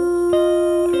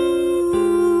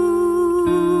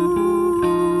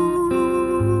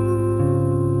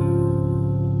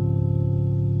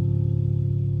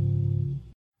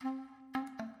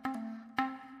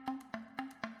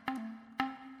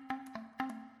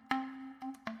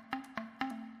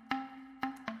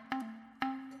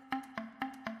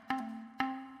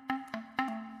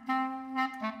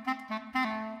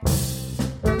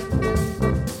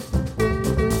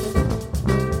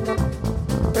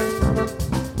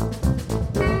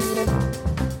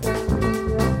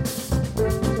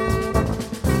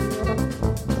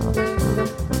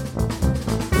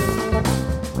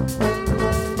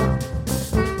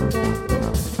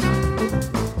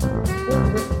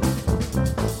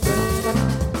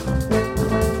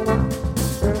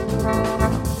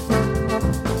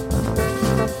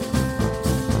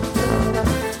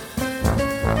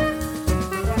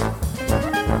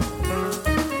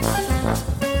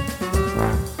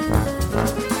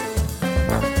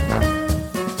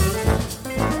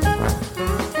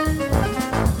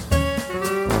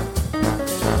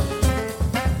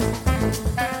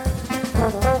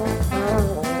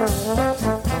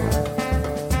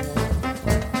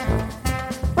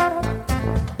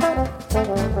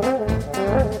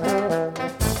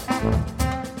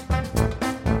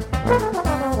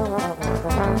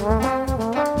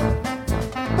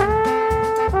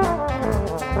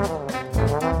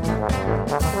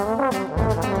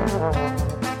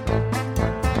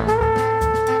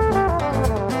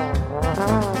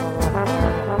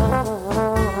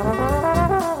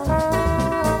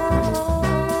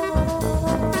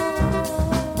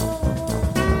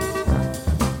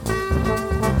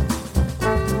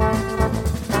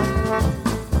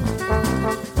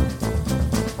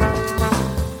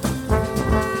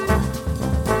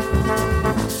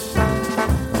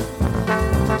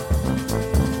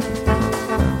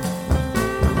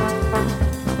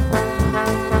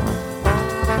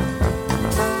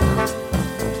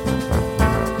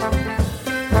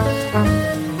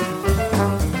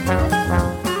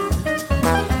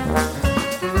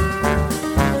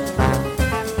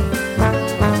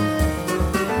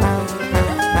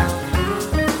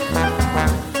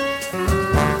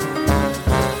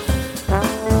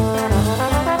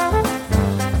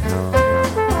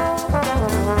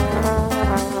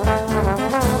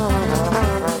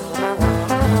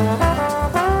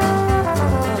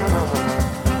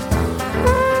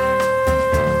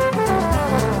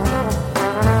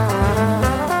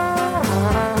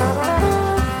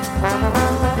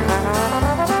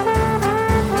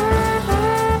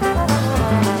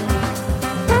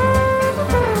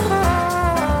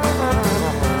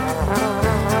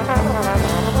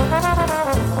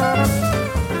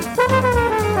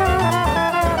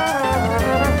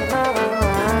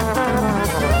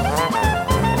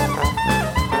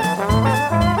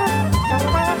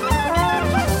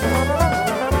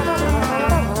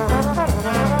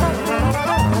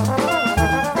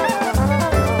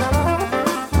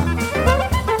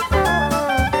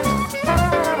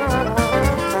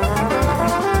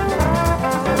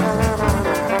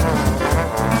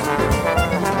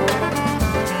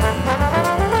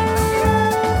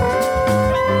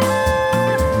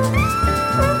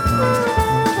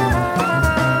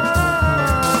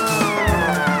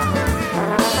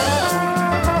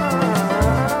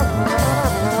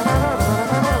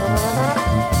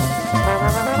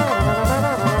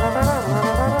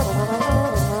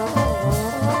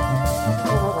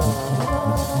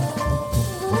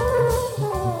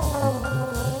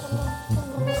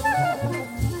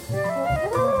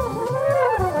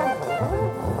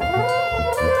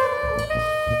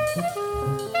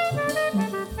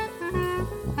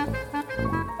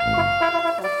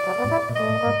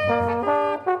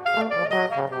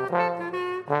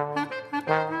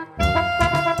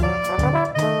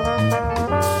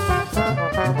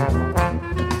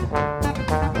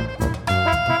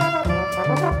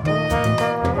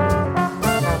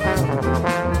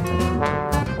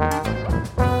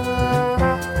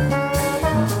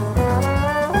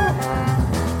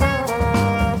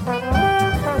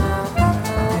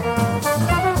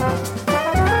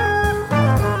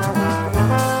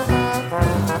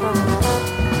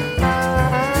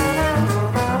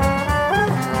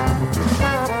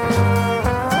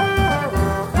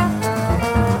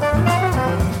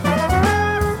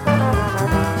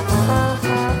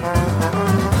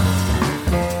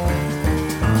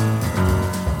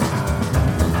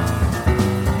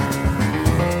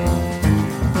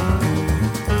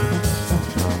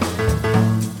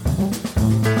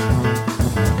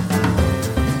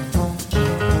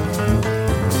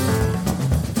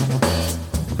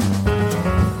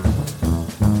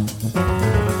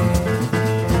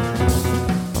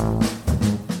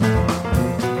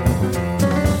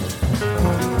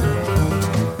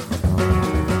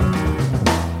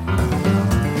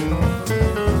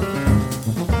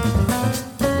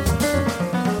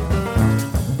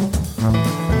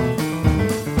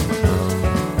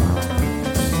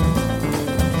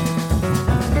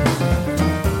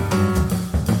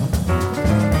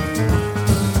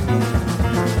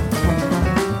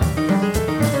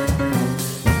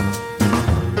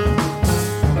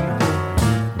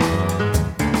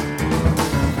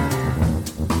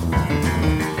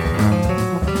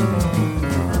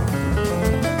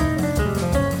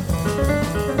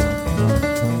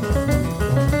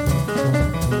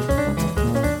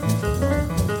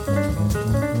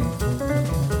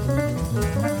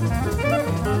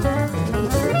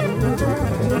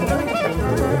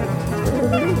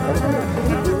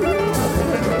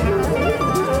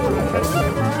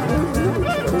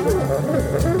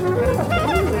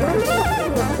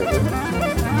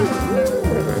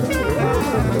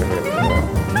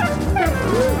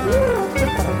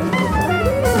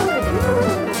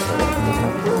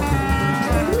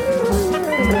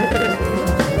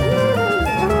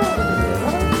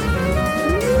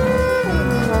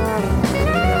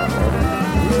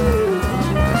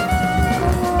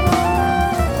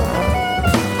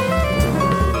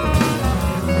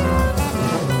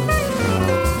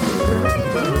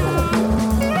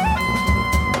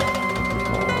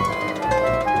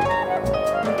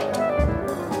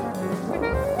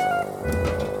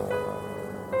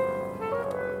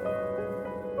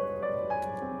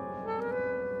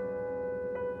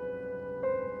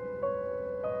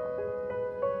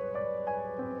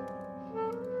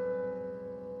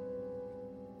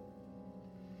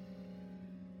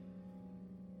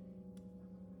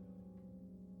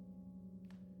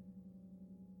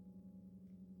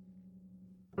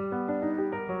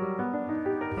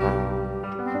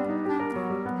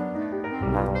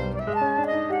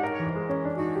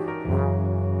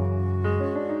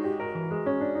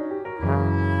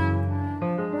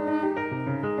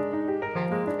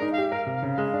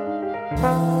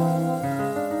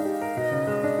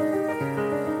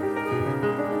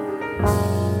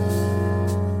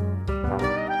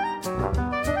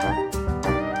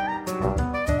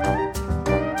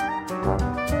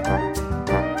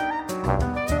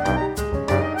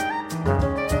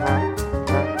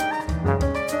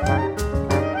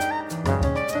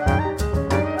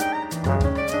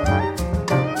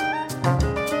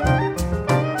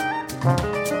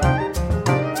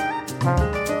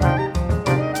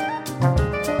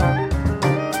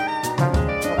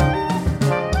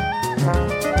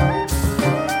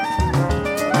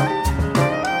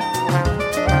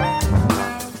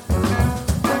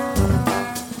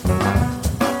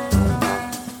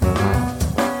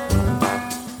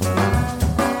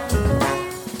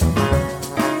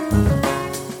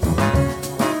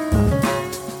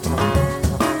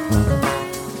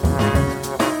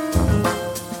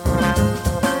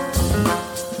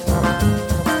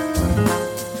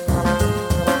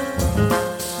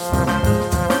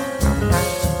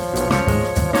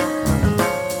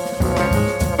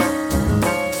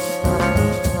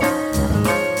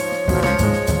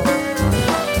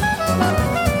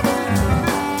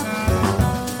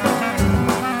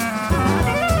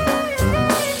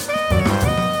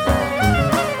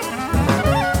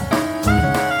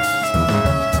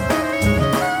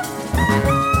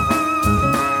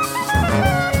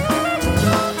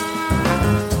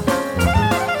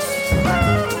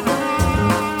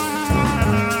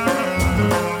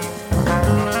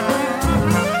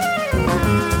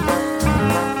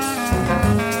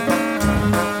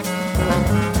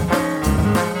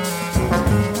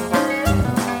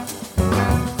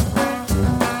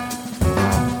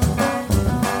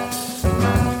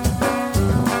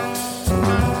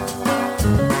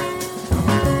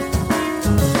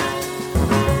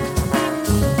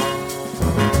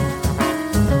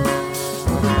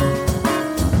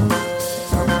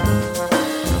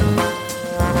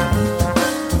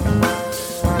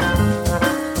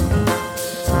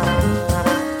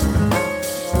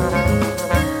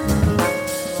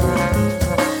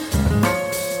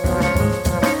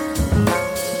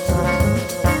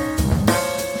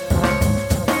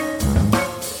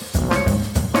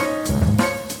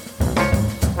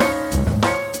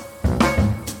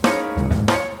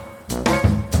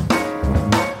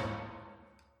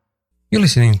 You're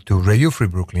listening to Radio Free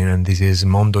Brooklyn, and this is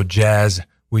Mondo Jazz.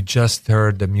 We just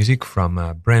heard the music from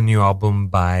a brand new album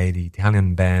by the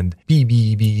Italian band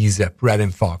PBB's Bread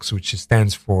and Fox, which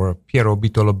stands for Piero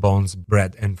Bitolo-Bon's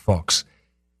Bread and Fox.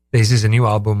 This is a new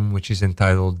album which is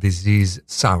entitled This Is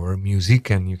Sour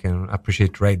Music, and you can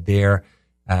appreciate right there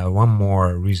one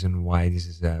more reason why this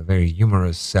is a very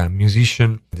humorous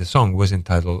musician. The song was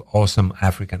entitled Awesome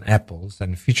African Apples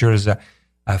and features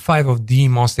 5 of the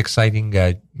most exciting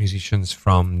musicians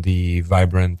from the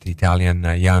vibrant Italian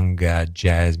young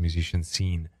jazz musician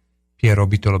scene. Piero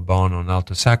Bitolo-Bon on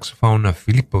alto saxophone,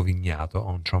 Filippo Vignato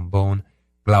on trombone,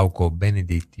 Glauco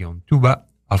Benedetti on tuba,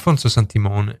 Alfonso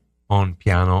Santimon on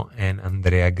piano, and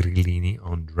Andrea Grillini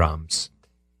on drums.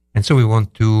 And so we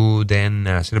want to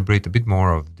then celebrate a bit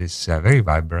more of this very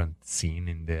vibrant scene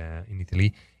in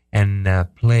Italy and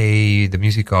play the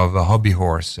music of Hobby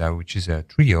Horse, which is a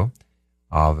trio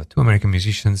of 2 American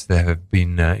musicians that have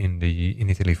been in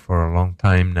Italy for a long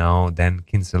time now. Dan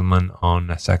Kinselman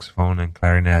on saxophone and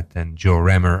clarinet, and Joe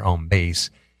Remer on bass,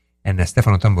 and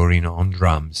Stefano Tamborino on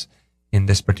drums. In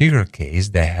this particular case,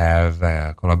 they have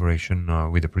a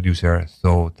collaboration with the producer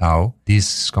Tho Tao.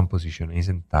 This composition is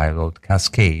entitled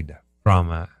Cascade,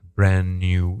 from a brand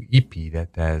new EP that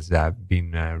has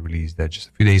been released just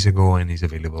a few days ago and is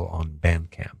available on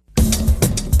Bandcamp.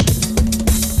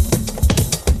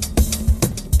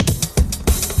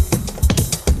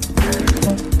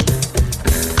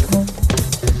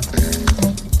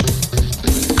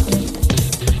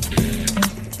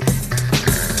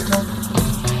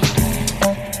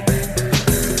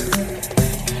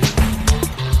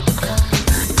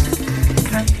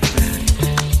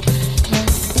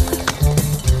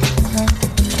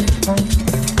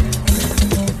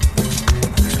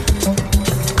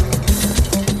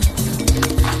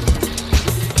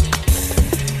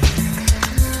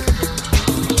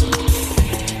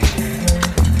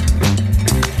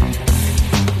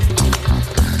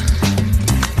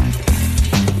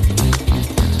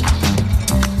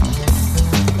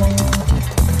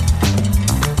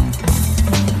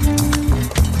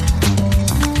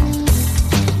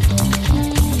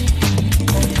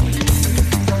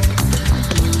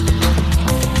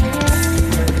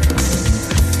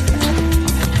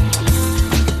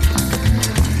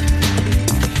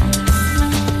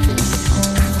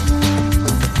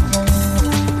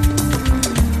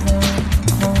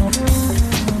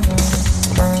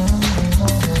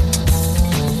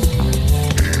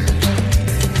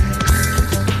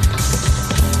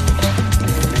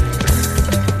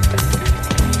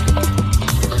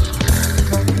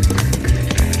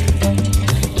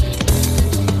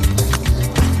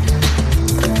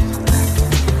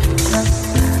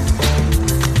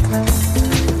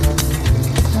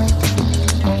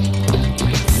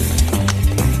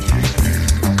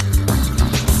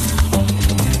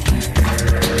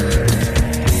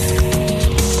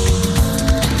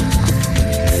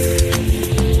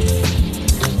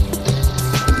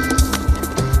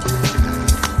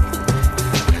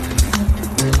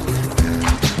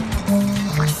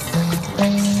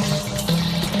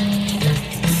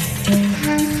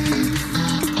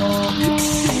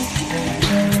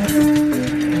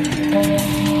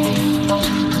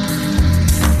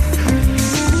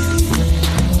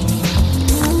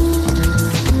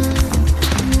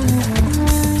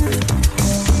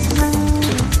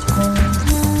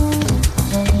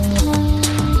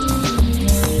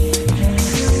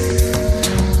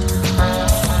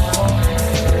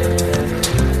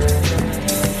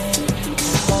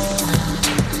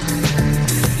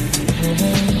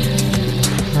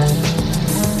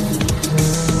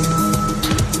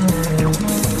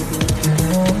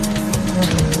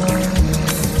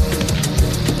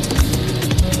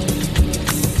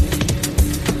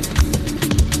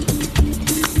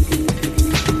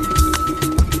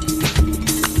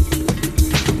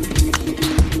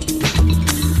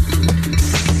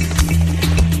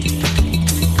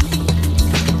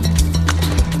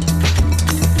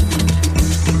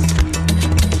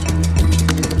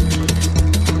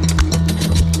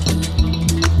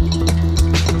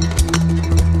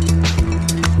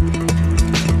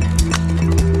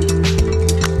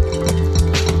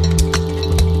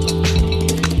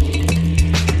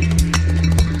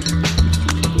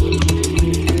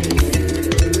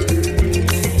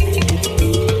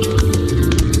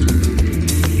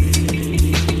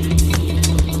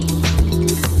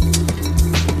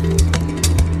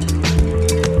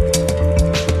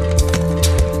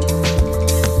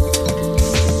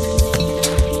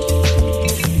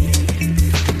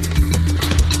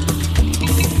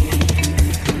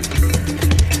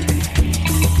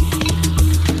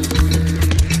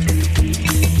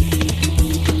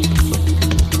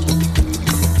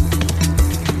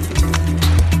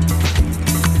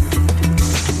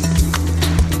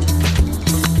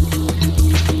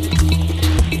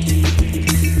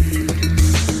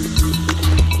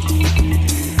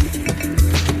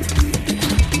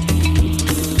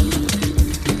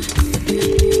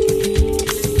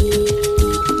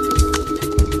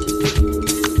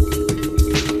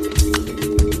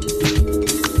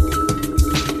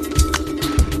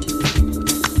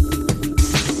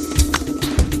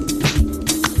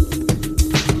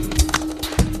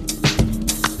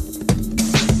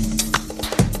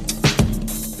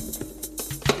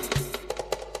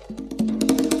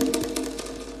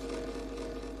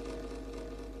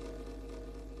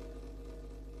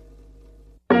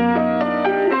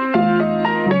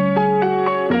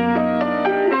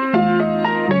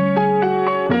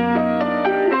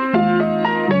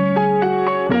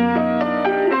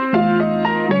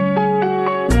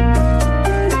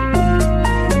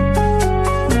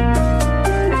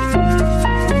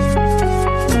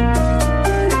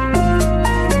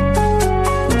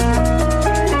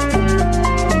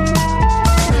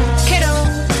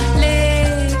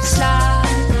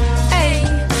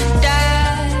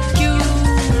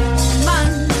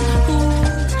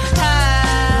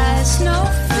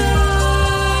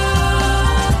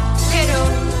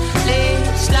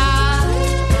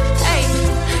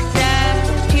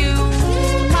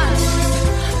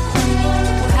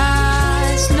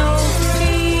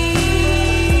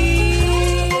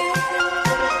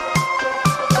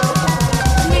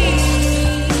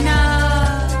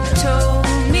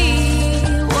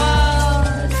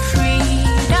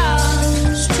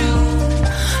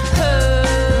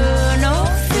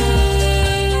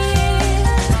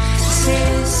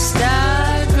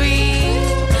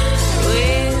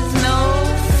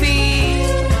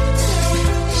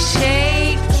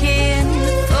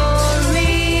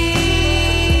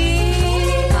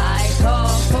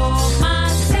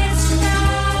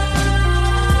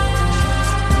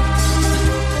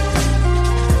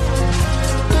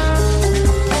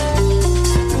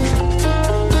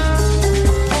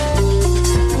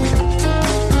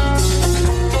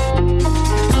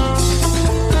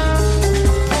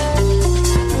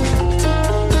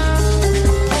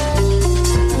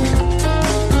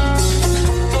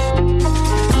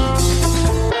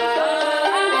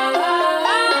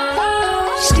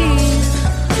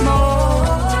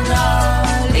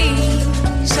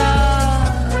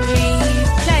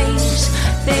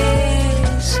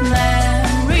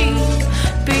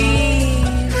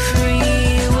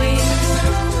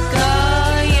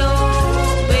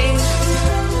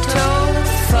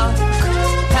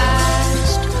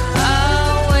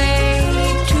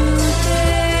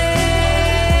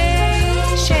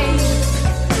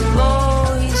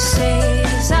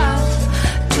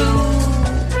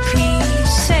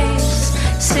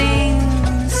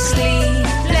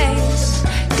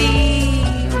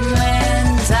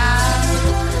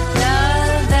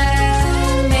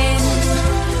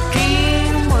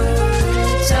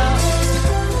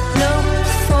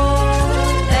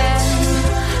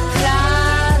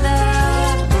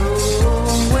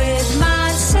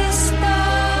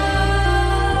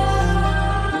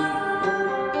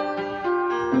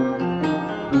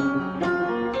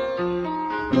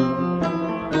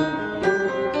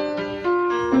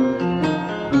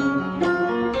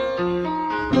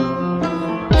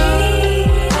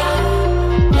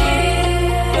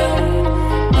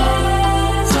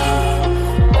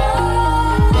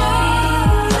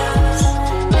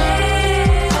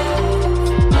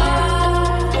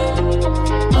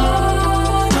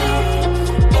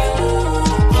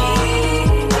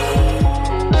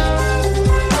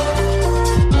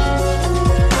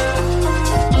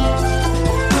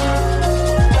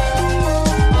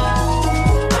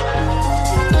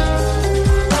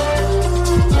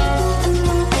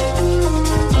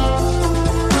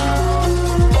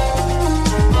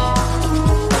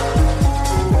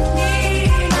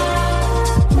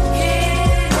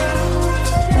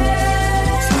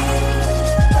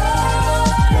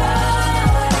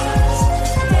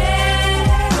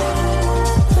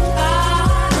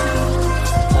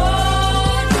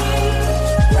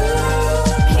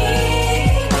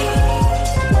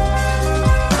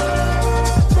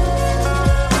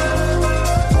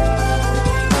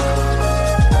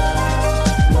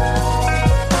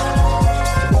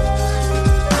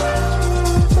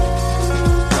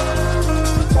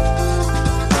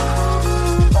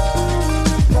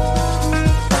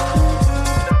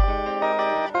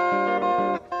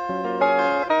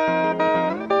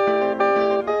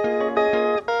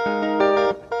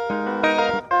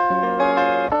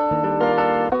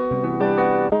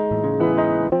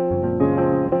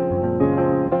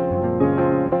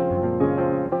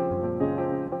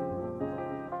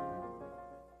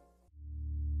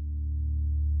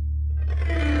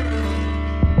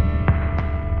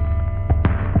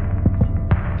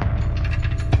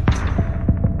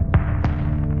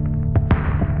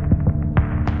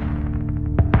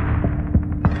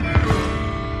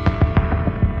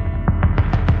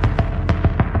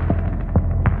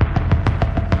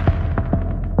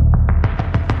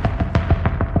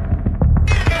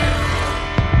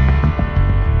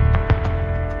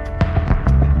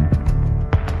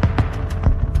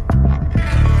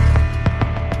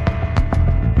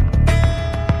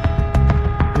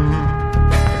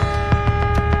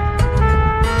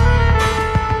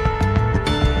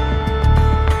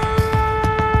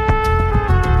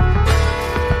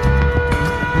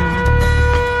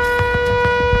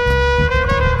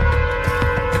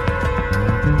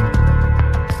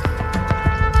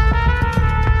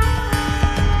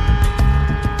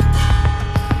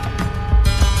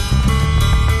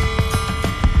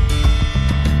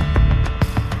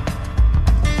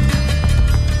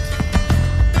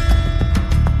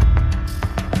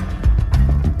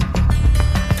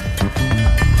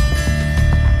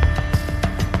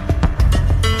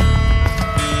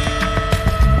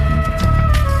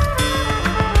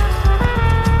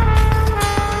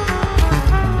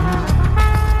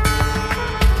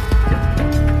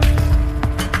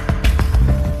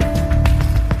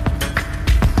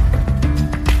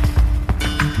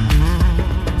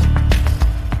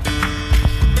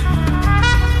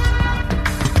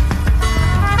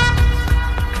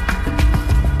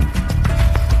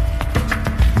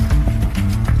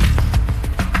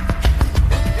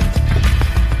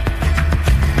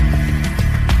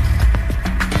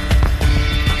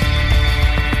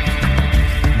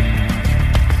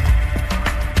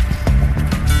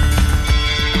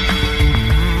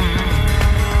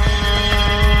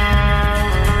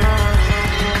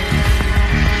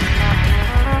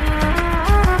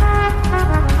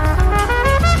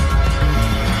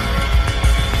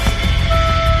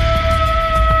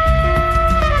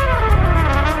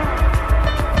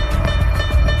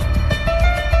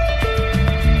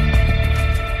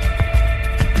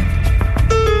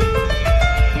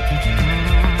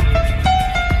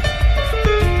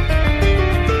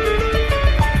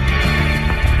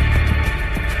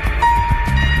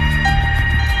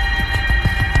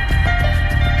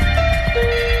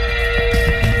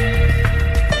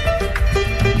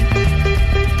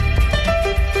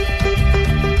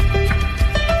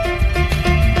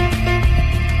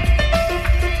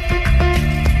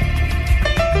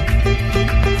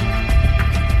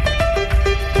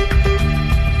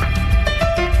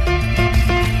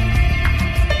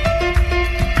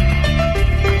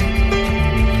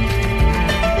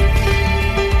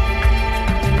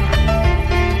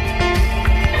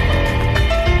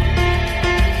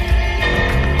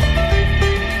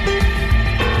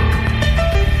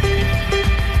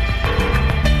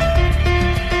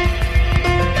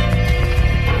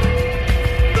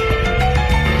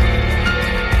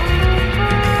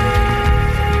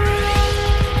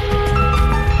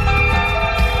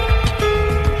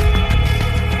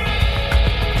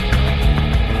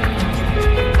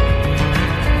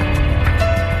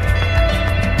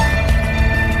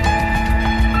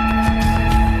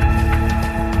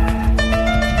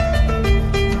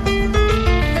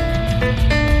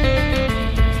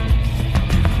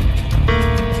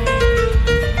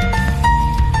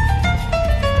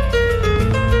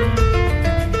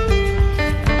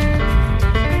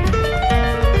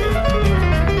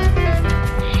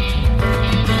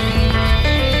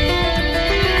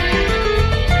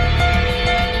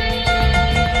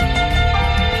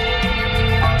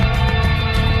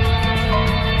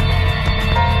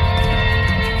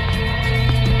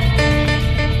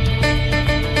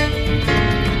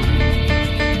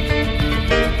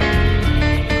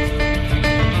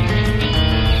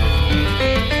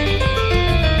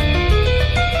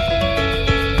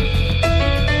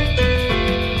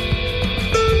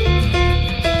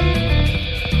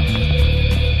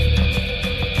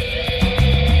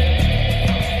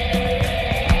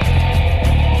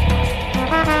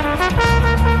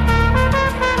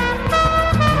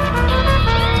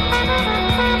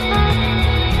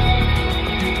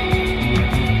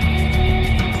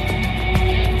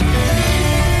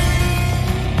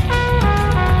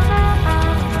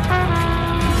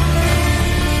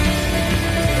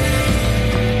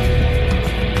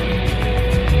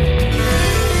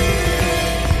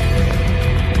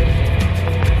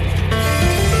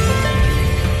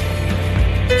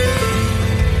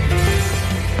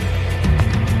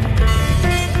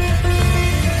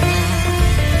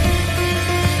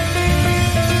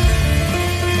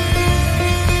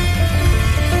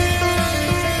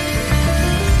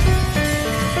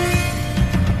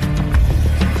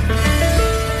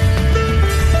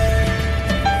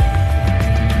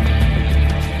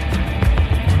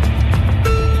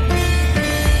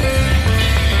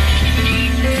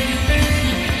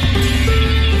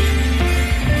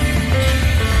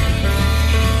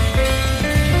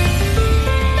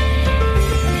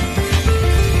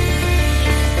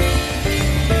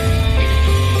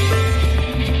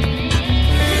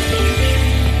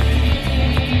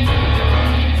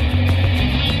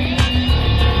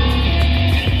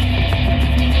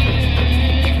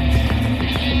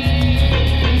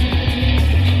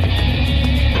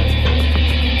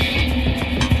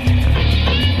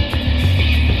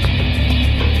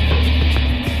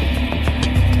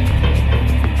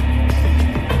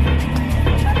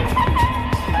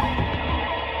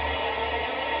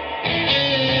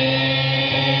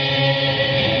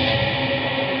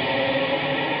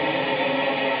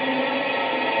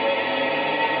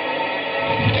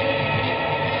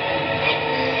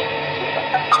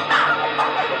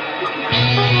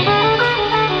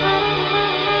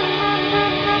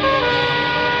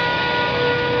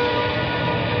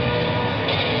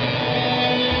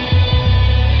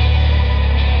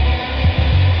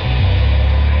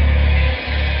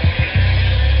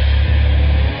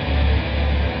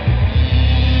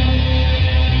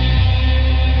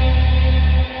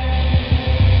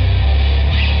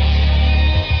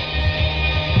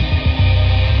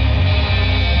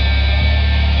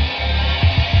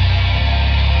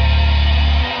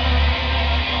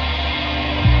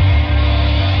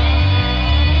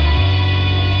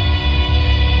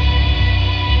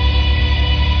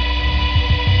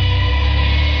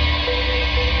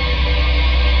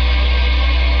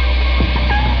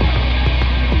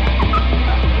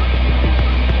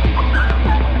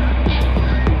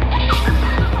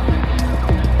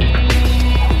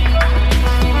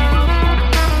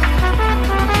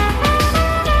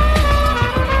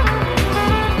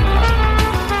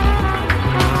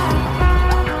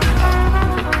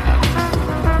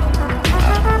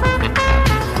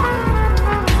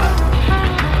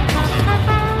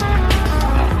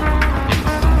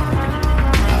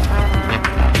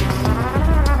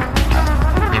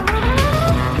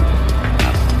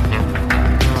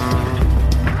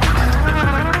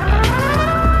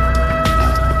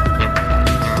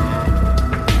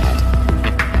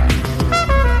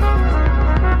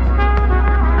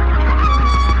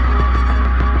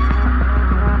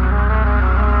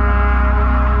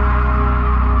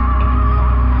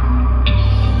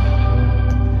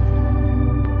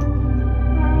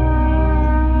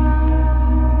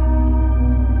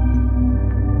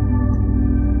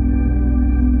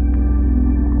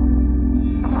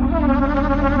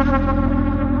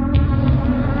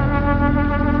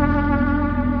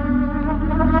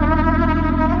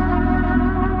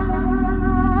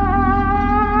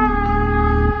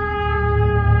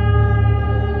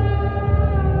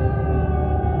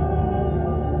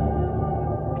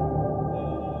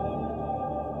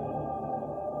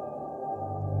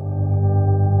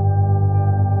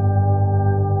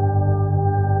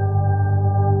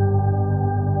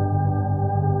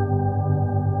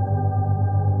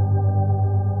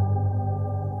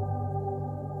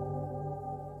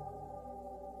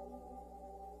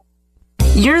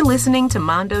 You're listening to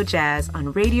Mondo Jazz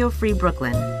on Radio Free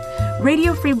Brooklyn.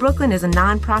 Radio Free Brooklyn is a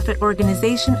nonprofit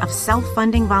organization of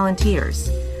self-funding volunteers.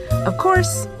 Of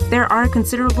course, there are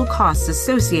considerable costs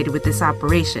associated with this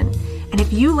operation, and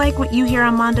if you like what you hear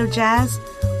on Mondo Jazz,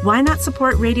 why not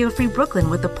support Radio Free Brooklyn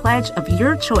with a pledge of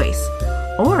your choice,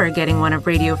 or getting one of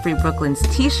Radio Free Brooklyn's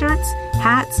t-shirts,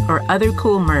 hats, or other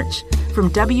cool merch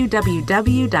from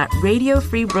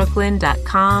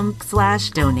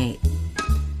www.radiofreebrooklyn.com/donate.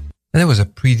 And that was a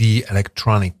pretty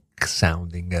electronic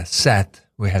sounding set.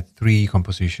 We had three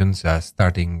compositions,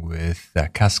 starting with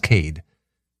Cascade,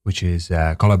 which is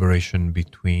a collaboration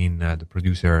between the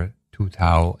producer Tu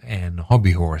Tao and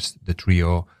Hobby Horse, the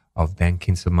trio of Dan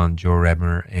Kinselman, Joe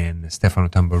Remmer, and Stefano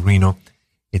Tamborino.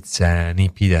 It's an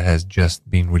EP that has just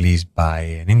been released by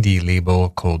an indie label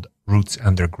called Roots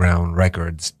Underground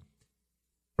Records.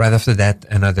 Right after that,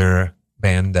 another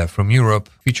band from Europe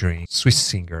featuring Swiss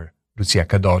singer Lucia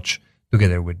Kadoch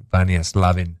together with Vania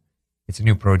Slavin. It's a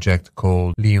new project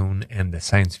called Leon and the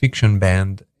Science Fiction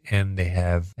Band, and they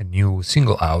have a new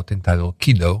single out entitled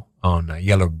Kiddo on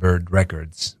Yellowbird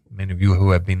Records. Many of you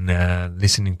who have been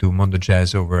listening to Mondo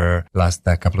Jazz over the last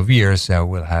couple of years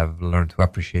will have learned to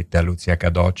appreciate Lucia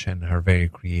Kadoch and her very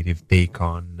creative take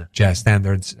on jazz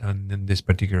standards. And in this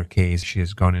particular case, she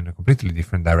has gone in a completely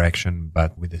different direction,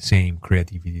 but with the same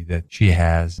creativity that she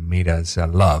has made us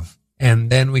love.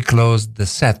 And then we closed the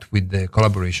set with the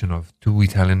collaboration of two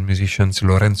Italian musicians,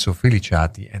 Lorenzo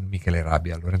Feliciati and Michele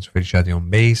Rabbia. Lorenzo Feliciati on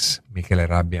bass, Michele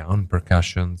Rabbia on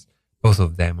percussions, both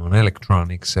of them on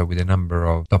electronics with a number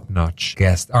of top-notch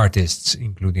guest artists,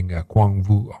 including Kwang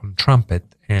Wu on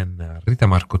trumpet and Rita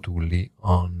Marcotulli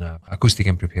on acoustic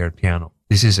and prepared piano.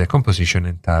 This is a composition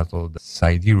entitled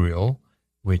Sidereal,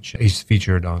 which is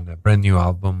featured on a brand new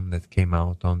album that came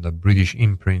out on the British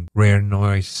imprint Rare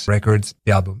Noise Records.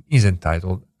 The album is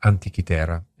entitled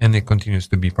Antikythera, and it continues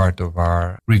to be part of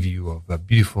our review of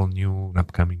beautiful new and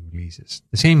upcoming releases.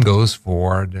 The same goes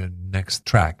for the next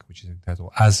track, which is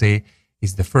entitled Aze.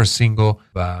 It's the first single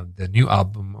of the new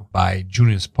album by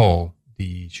Junius Paul,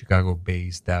 the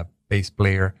Chicago-based bass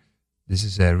player. This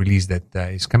is a release that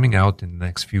is coming out in the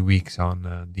next few weeks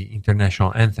on the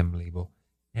International Anthem label,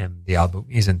 and the album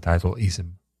is entitled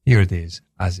Ism. Here it is,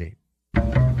 Aze.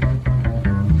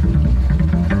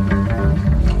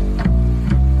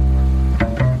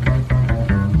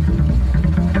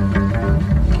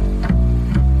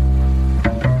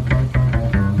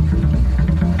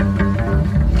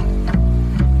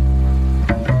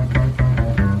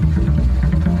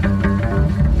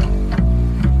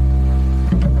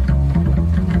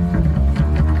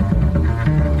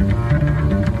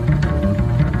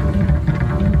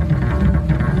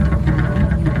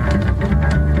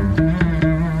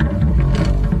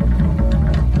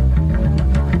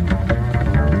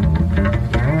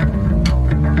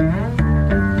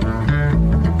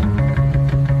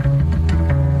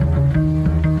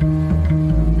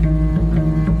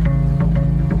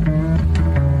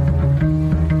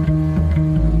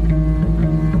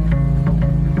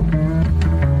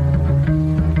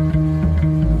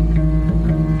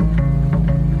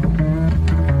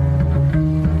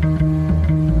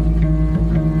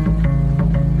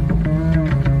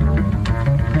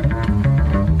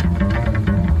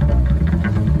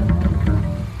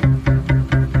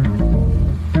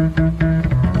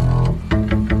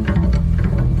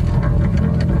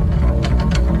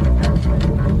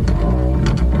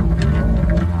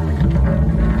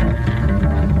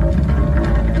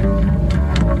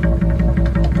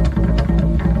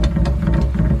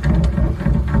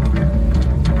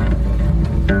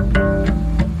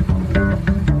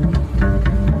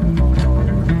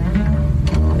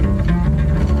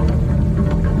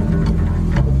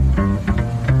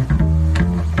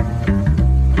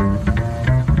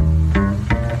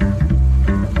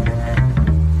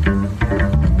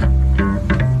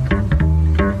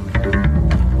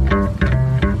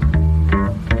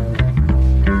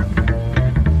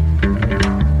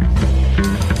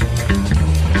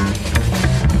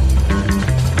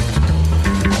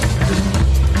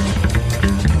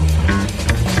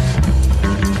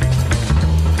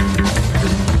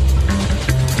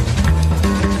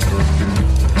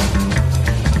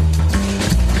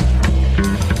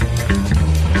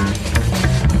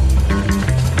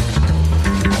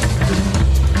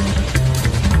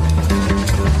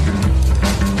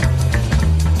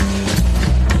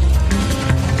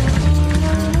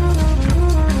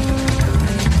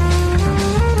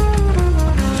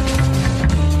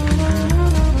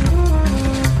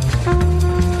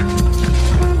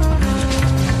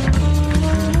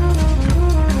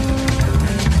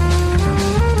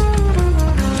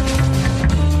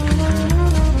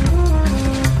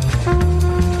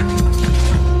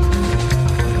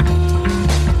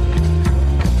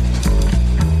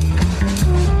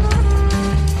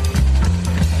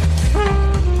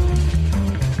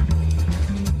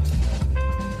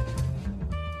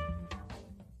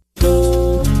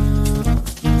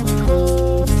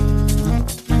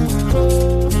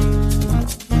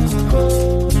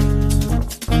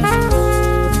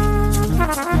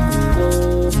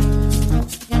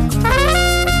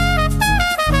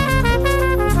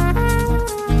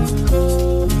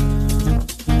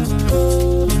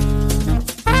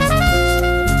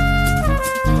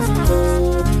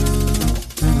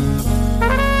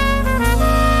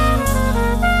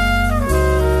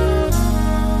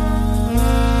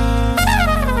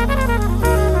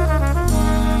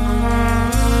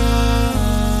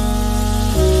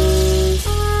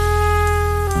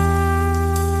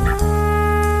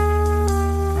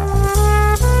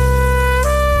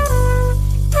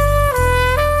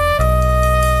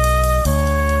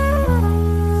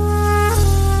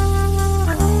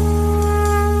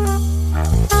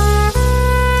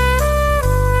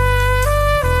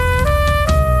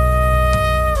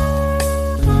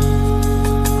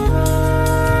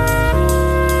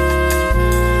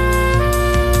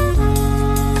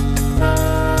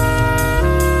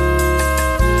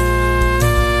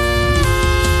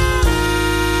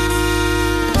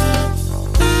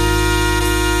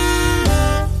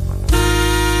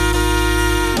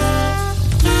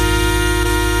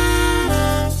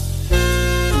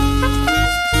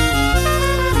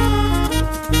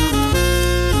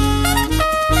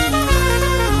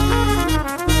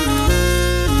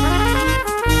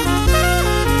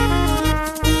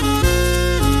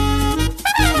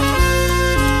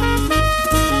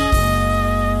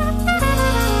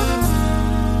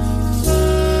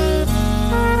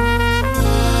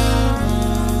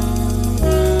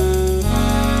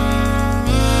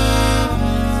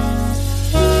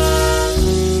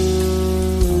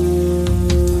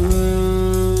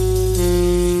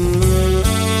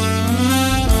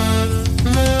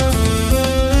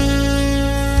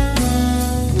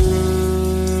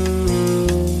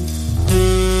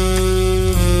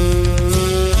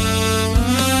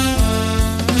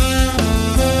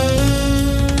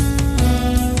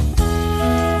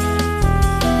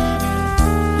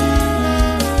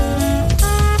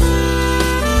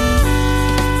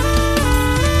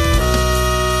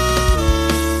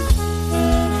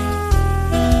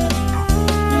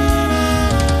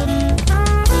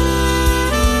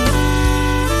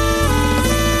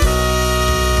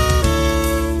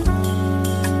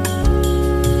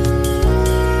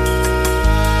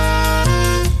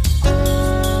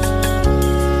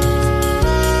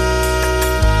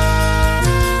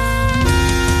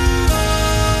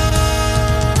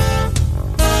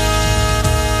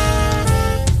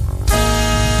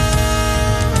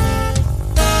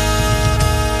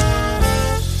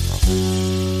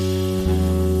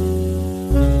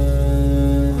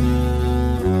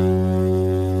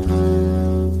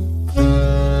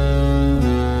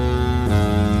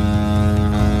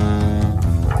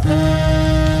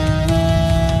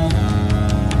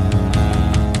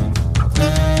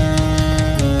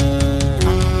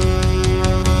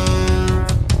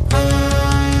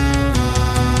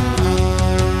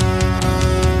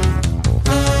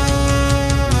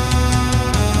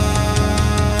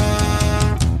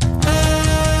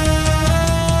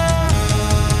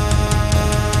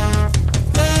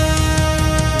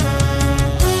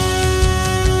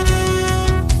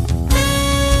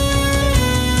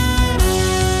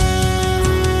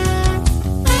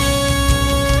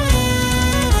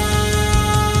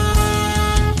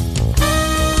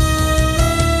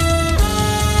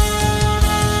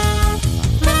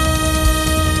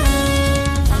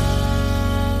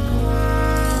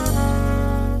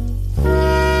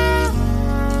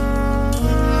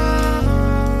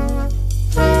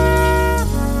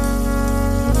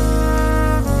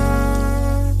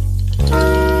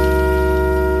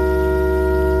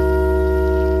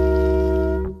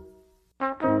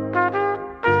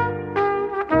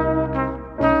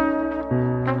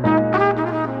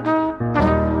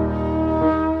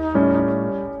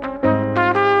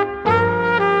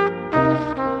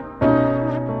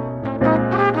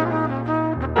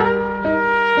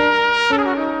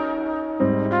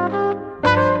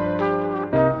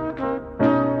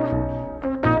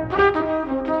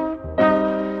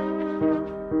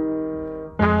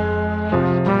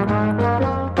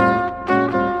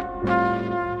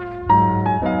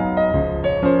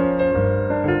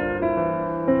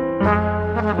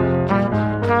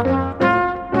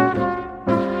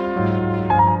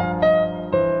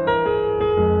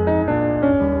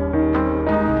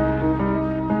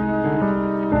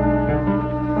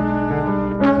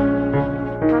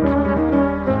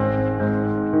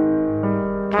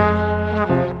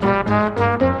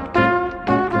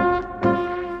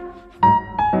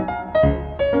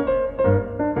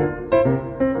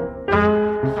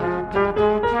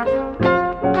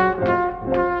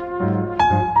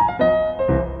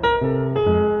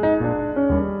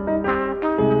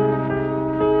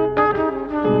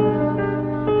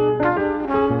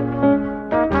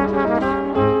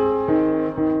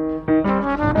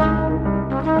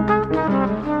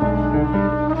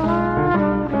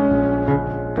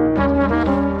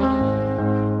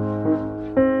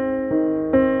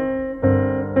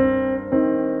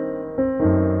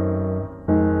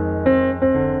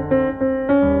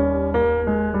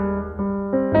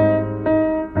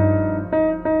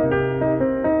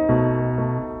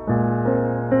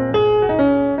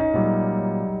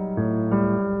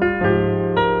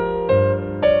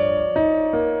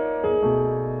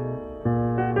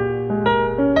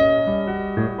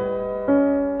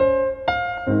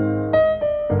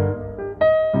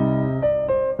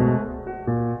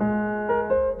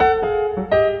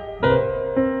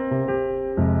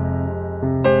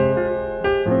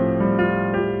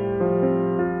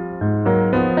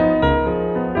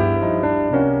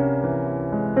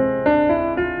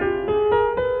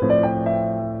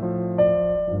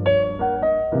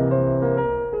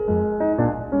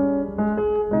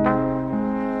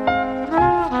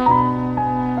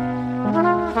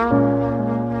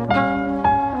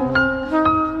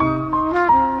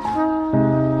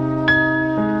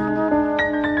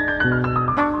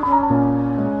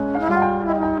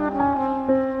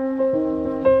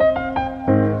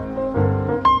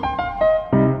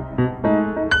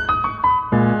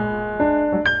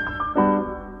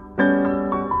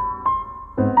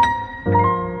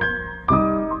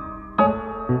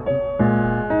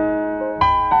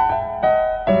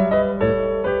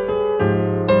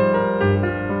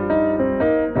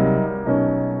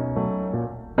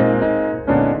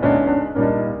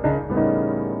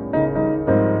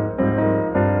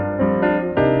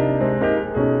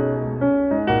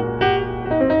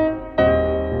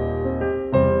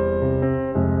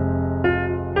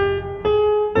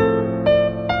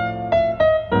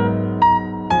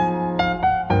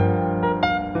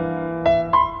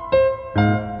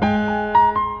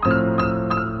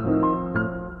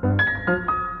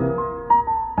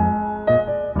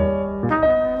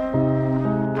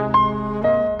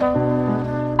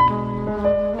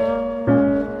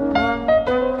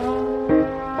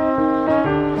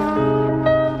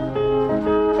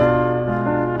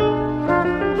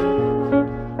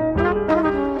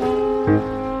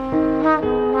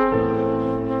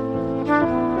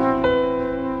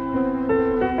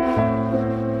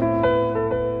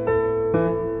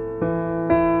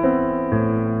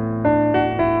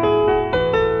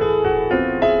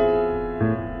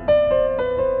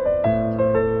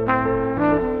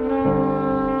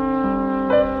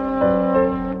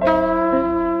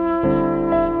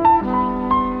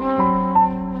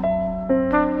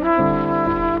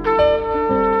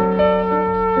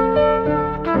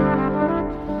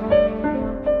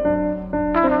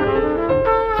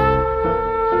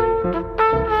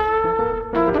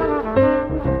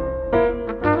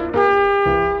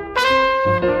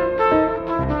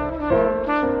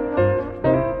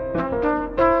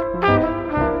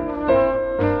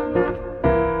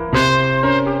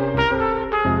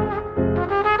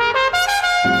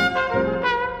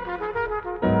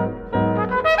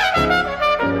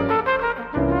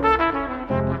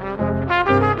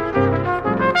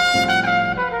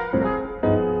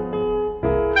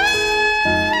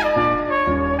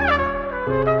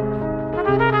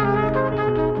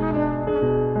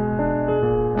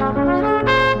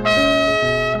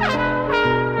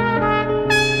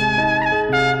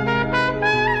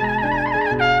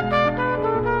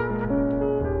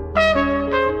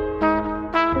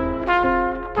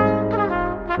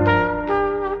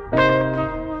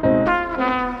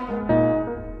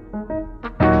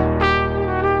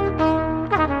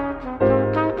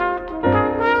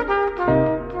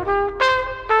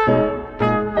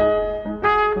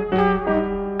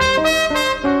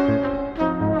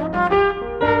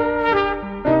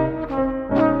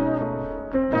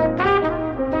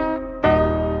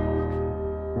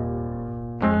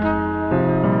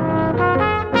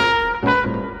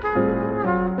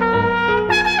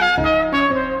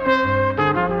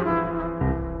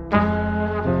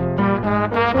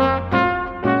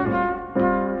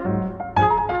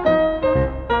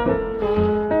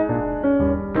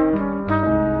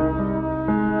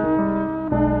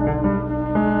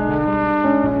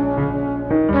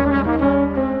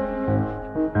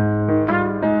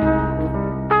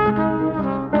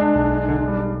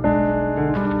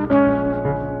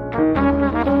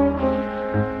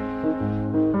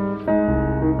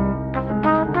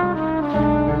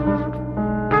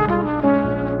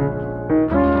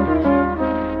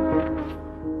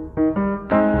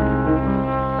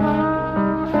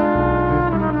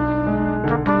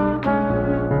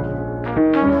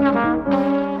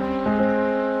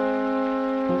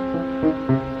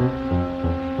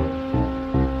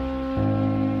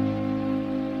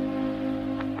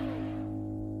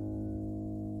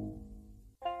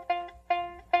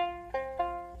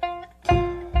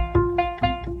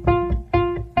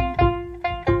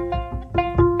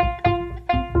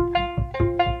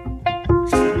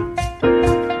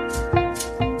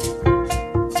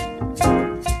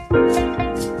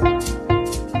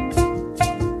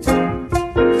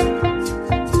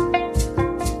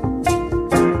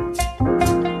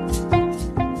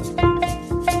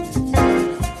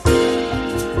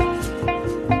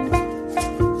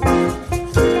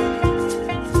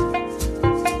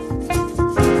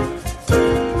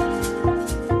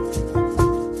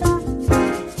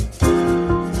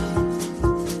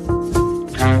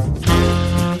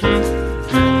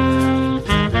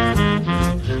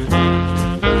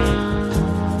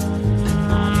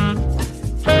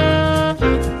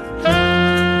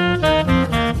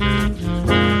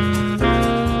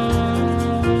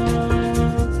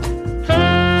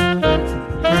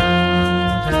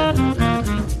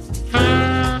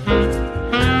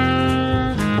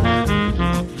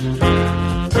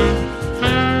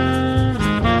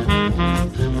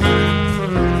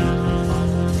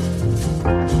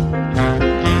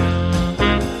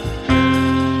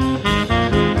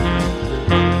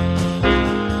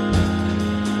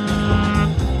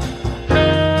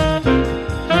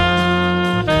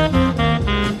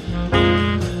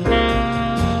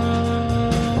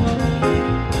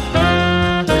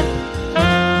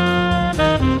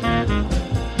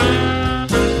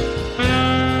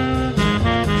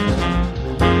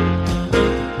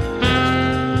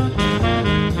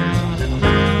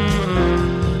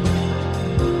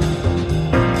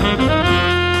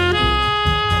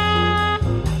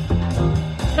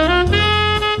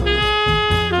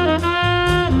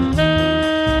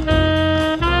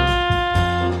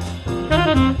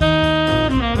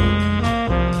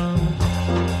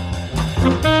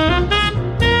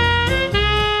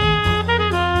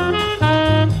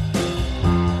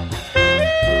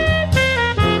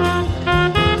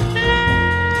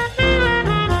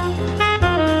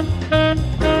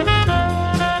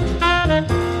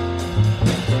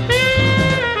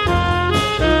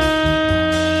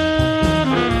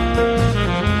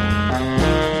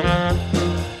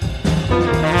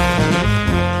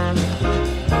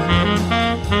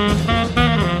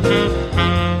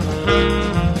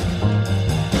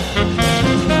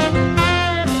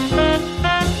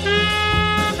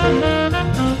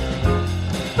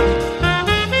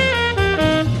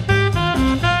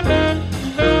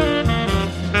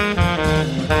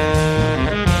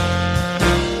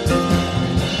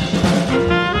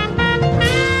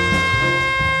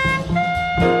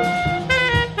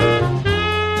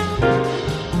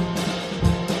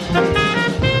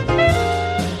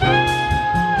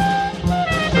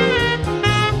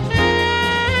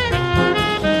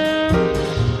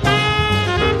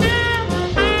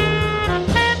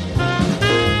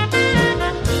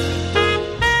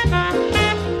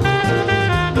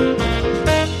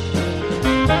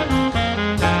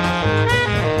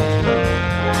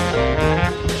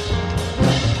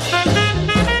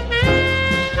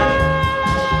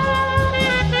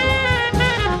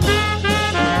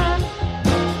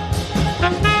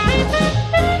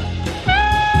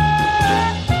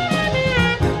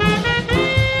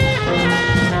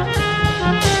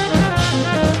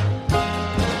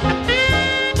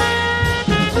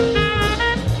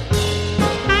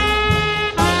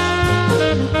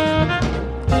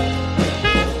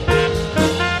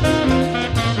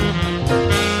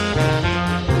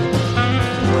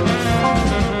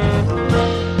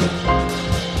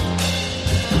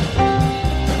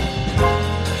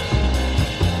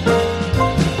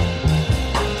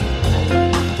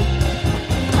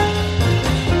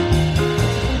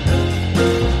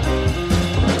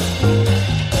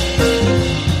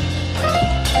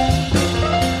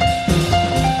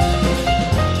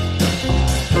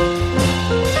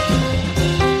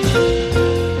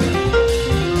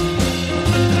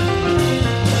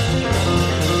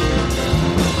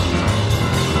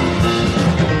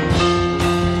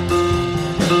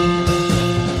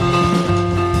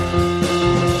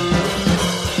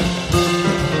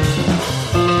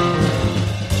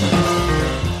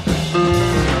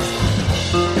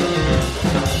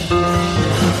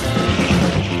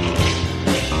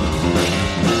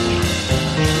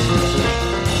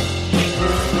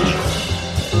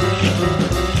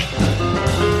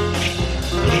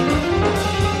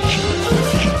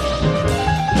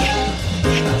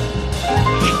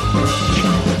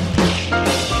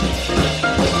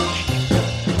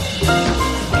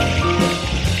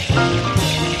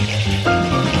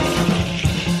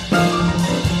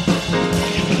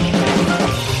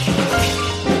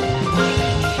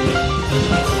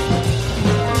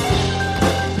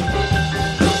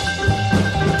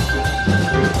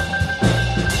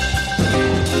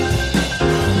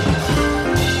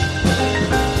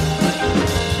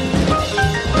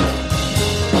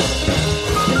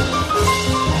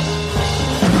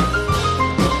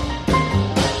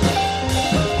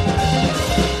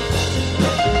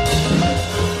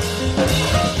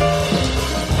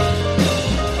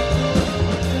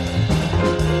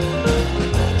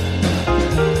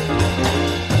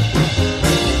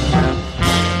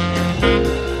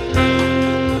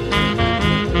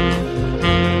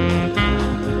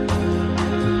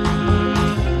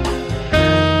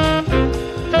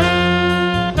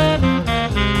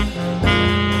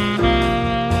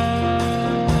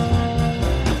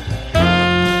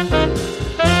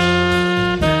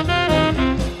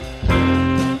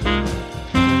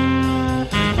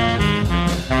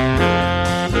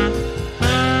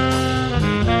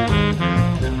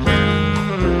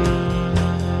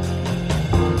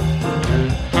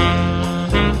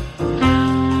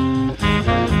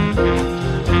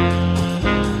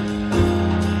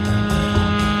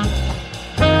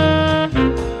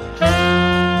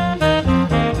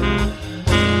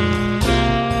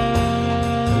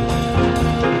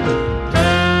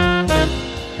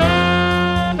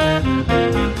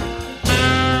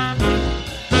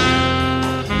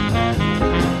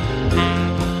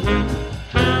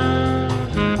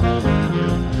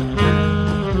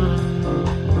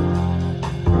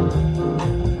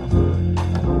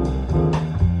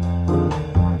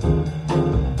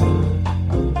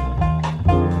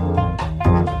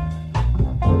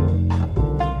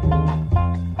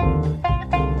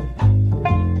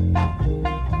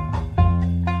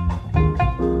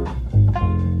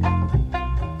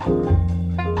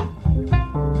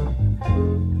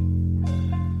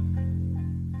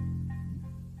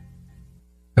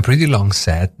 pretty long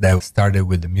set that started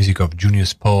with the music of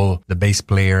Junius Paul, the bass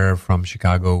player from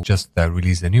Chicago, just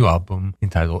released a new album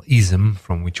entitled Ism,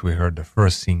 from which we heard the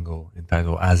first single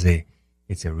entitled Aze.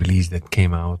 It's a release that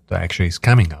came out, actually is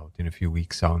coming out in a few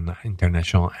weeks on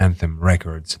International Anthem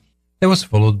Records. That was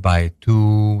followed by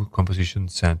two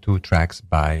compositions and two tracks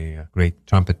by great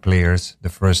trumpet players. The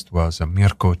first was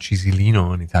Mirko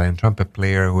Cisilino, an Italian trumpet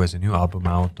player who has a new album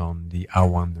out on the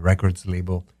A1 Records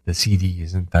label. The CD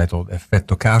is entitled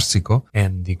Effetto Carsico,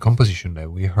 and the composition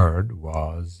that we heard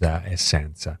was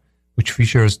Essenza, which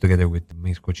features, together with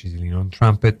Mirko Cisilino on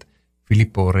trumpet,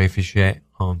 Filippo Refice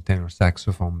on tenor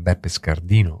saxophone, Beppe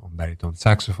Scardino on baritone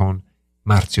saxophone,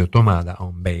 Marzio Tomada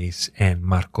on bass, and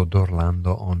Marco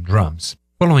D'Orlando on drums.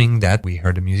 Following that, we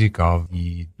heard the music of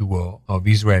the duo of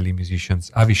Israeli musicians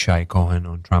Avishai Cohen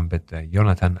on trumpet,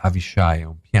 Jonathan Avishai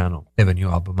on piano. They have a new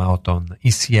album out on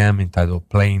ECM entitled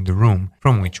Play in the Room,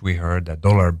 from which we heard a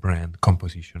Dollar Brand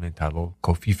composition entitled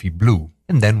Kofifi Blue.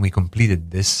 And then we completed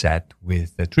this set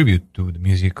with a tribute to the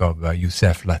music of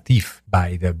Yusef Lateef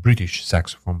by the British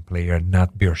saxophone player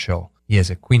Nat Birchall. He has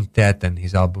a quintet, and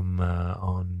his album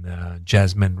on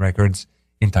Jazzman Records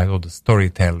entitled The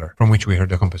Storyteller, from which we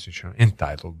heard a composition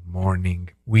entitled Morning.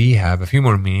 We have a few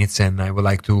more minutes, and I would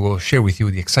like to share with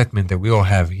you the excitement that we all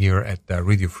have here at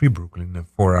Radio Free Brooklyn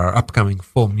for our upcoming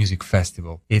Fall Music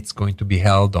Festival. It's going to be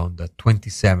held on the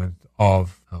 27th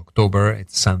of October.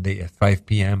 It's Sunday at 5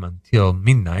 p.m. until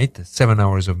midnight, 7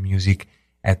 hours of music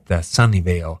at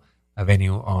Sunnyvale, a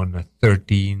venue on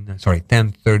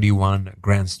 1031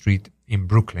 Grand Street in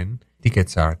Brooklyn.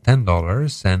 Tickets are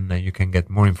 $10, and you can get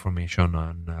more information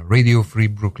on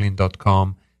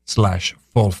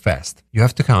radiofreebrooklyn.com/fallfest. You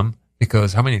have to come,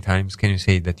 because how many times can you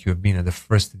say that you have been at the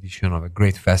first edition of a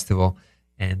great festival?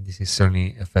 And this is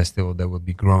certainly a festival that will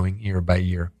be growing year by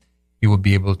year. You will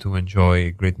be able to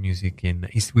enjoy great music in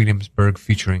East Williamsburg,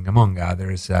 featuring, among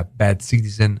others, Bad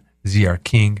Citizen, Z.R.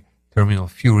 King, Terminal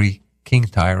Fury, King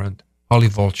Tyrant, Holy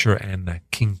Vulture, and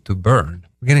King to Burn.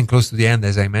 We're getting close to the end,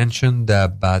 as I mentioned,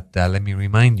 but let me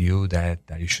remind you that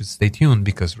you should stay tuned,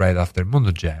 because right after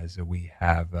Mondo Jazz, we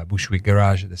have Bushwick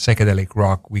Garage, the psychedelic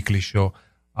rock weekly show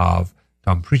of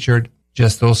Tom Pritchard.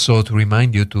 Just also to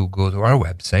remind you to go to our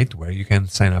website, where you can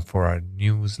sign up for our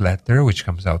newsletter, which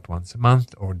comes out once a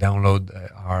month, or download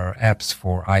our apps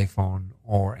for iPhone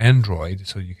or Android,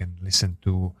 so you can listen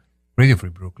to Radio Free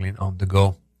Brooklyn on the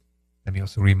go. Let me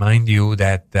also remind you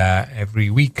that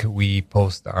every week we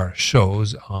post our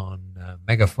shows on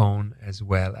Megaphone, as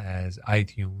well as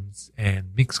iTunes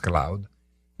and Mixcloud,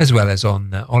 as well as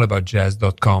on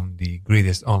allaboutjazz.com, the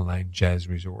greatest online jazz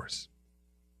resource.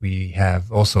 We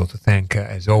have also to thank,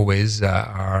 as always,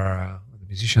 our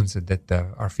musicians that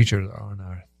are featured on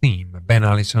our theme: Ben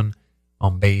Allison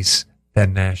on bass,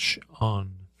 Ted Nash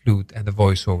on flute, and the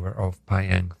voiceover of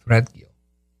Pyang Threadgill.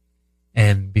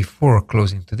 And before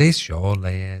closing today's show,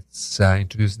 let's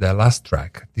introduce the last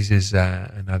track. This is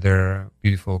another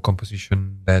beautiful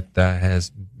composition that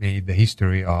has made the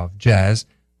history of jazz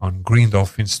on Green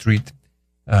Dolphin Street,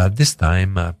 this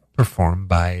time performed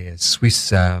by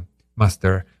Swiss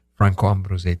master Franco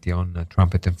Ambrosetti on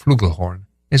trumpet and flugelhorn.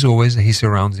 As always, he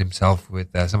surrounds himself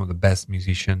with some of the best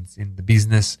musicians in the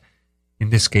business. In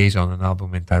this case, on an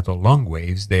album entitled Long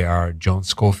Waves, they are John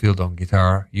Scofield on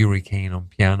guitar, Uri Kane on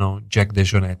piano, Jack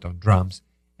DeJohnette on drums,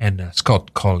 and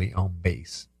Scott Colley on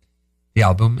bass. The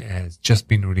album has just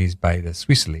been released by the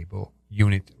Swiss label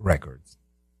Unit Records.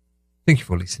 Thank you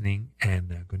for listening,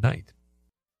 and good night.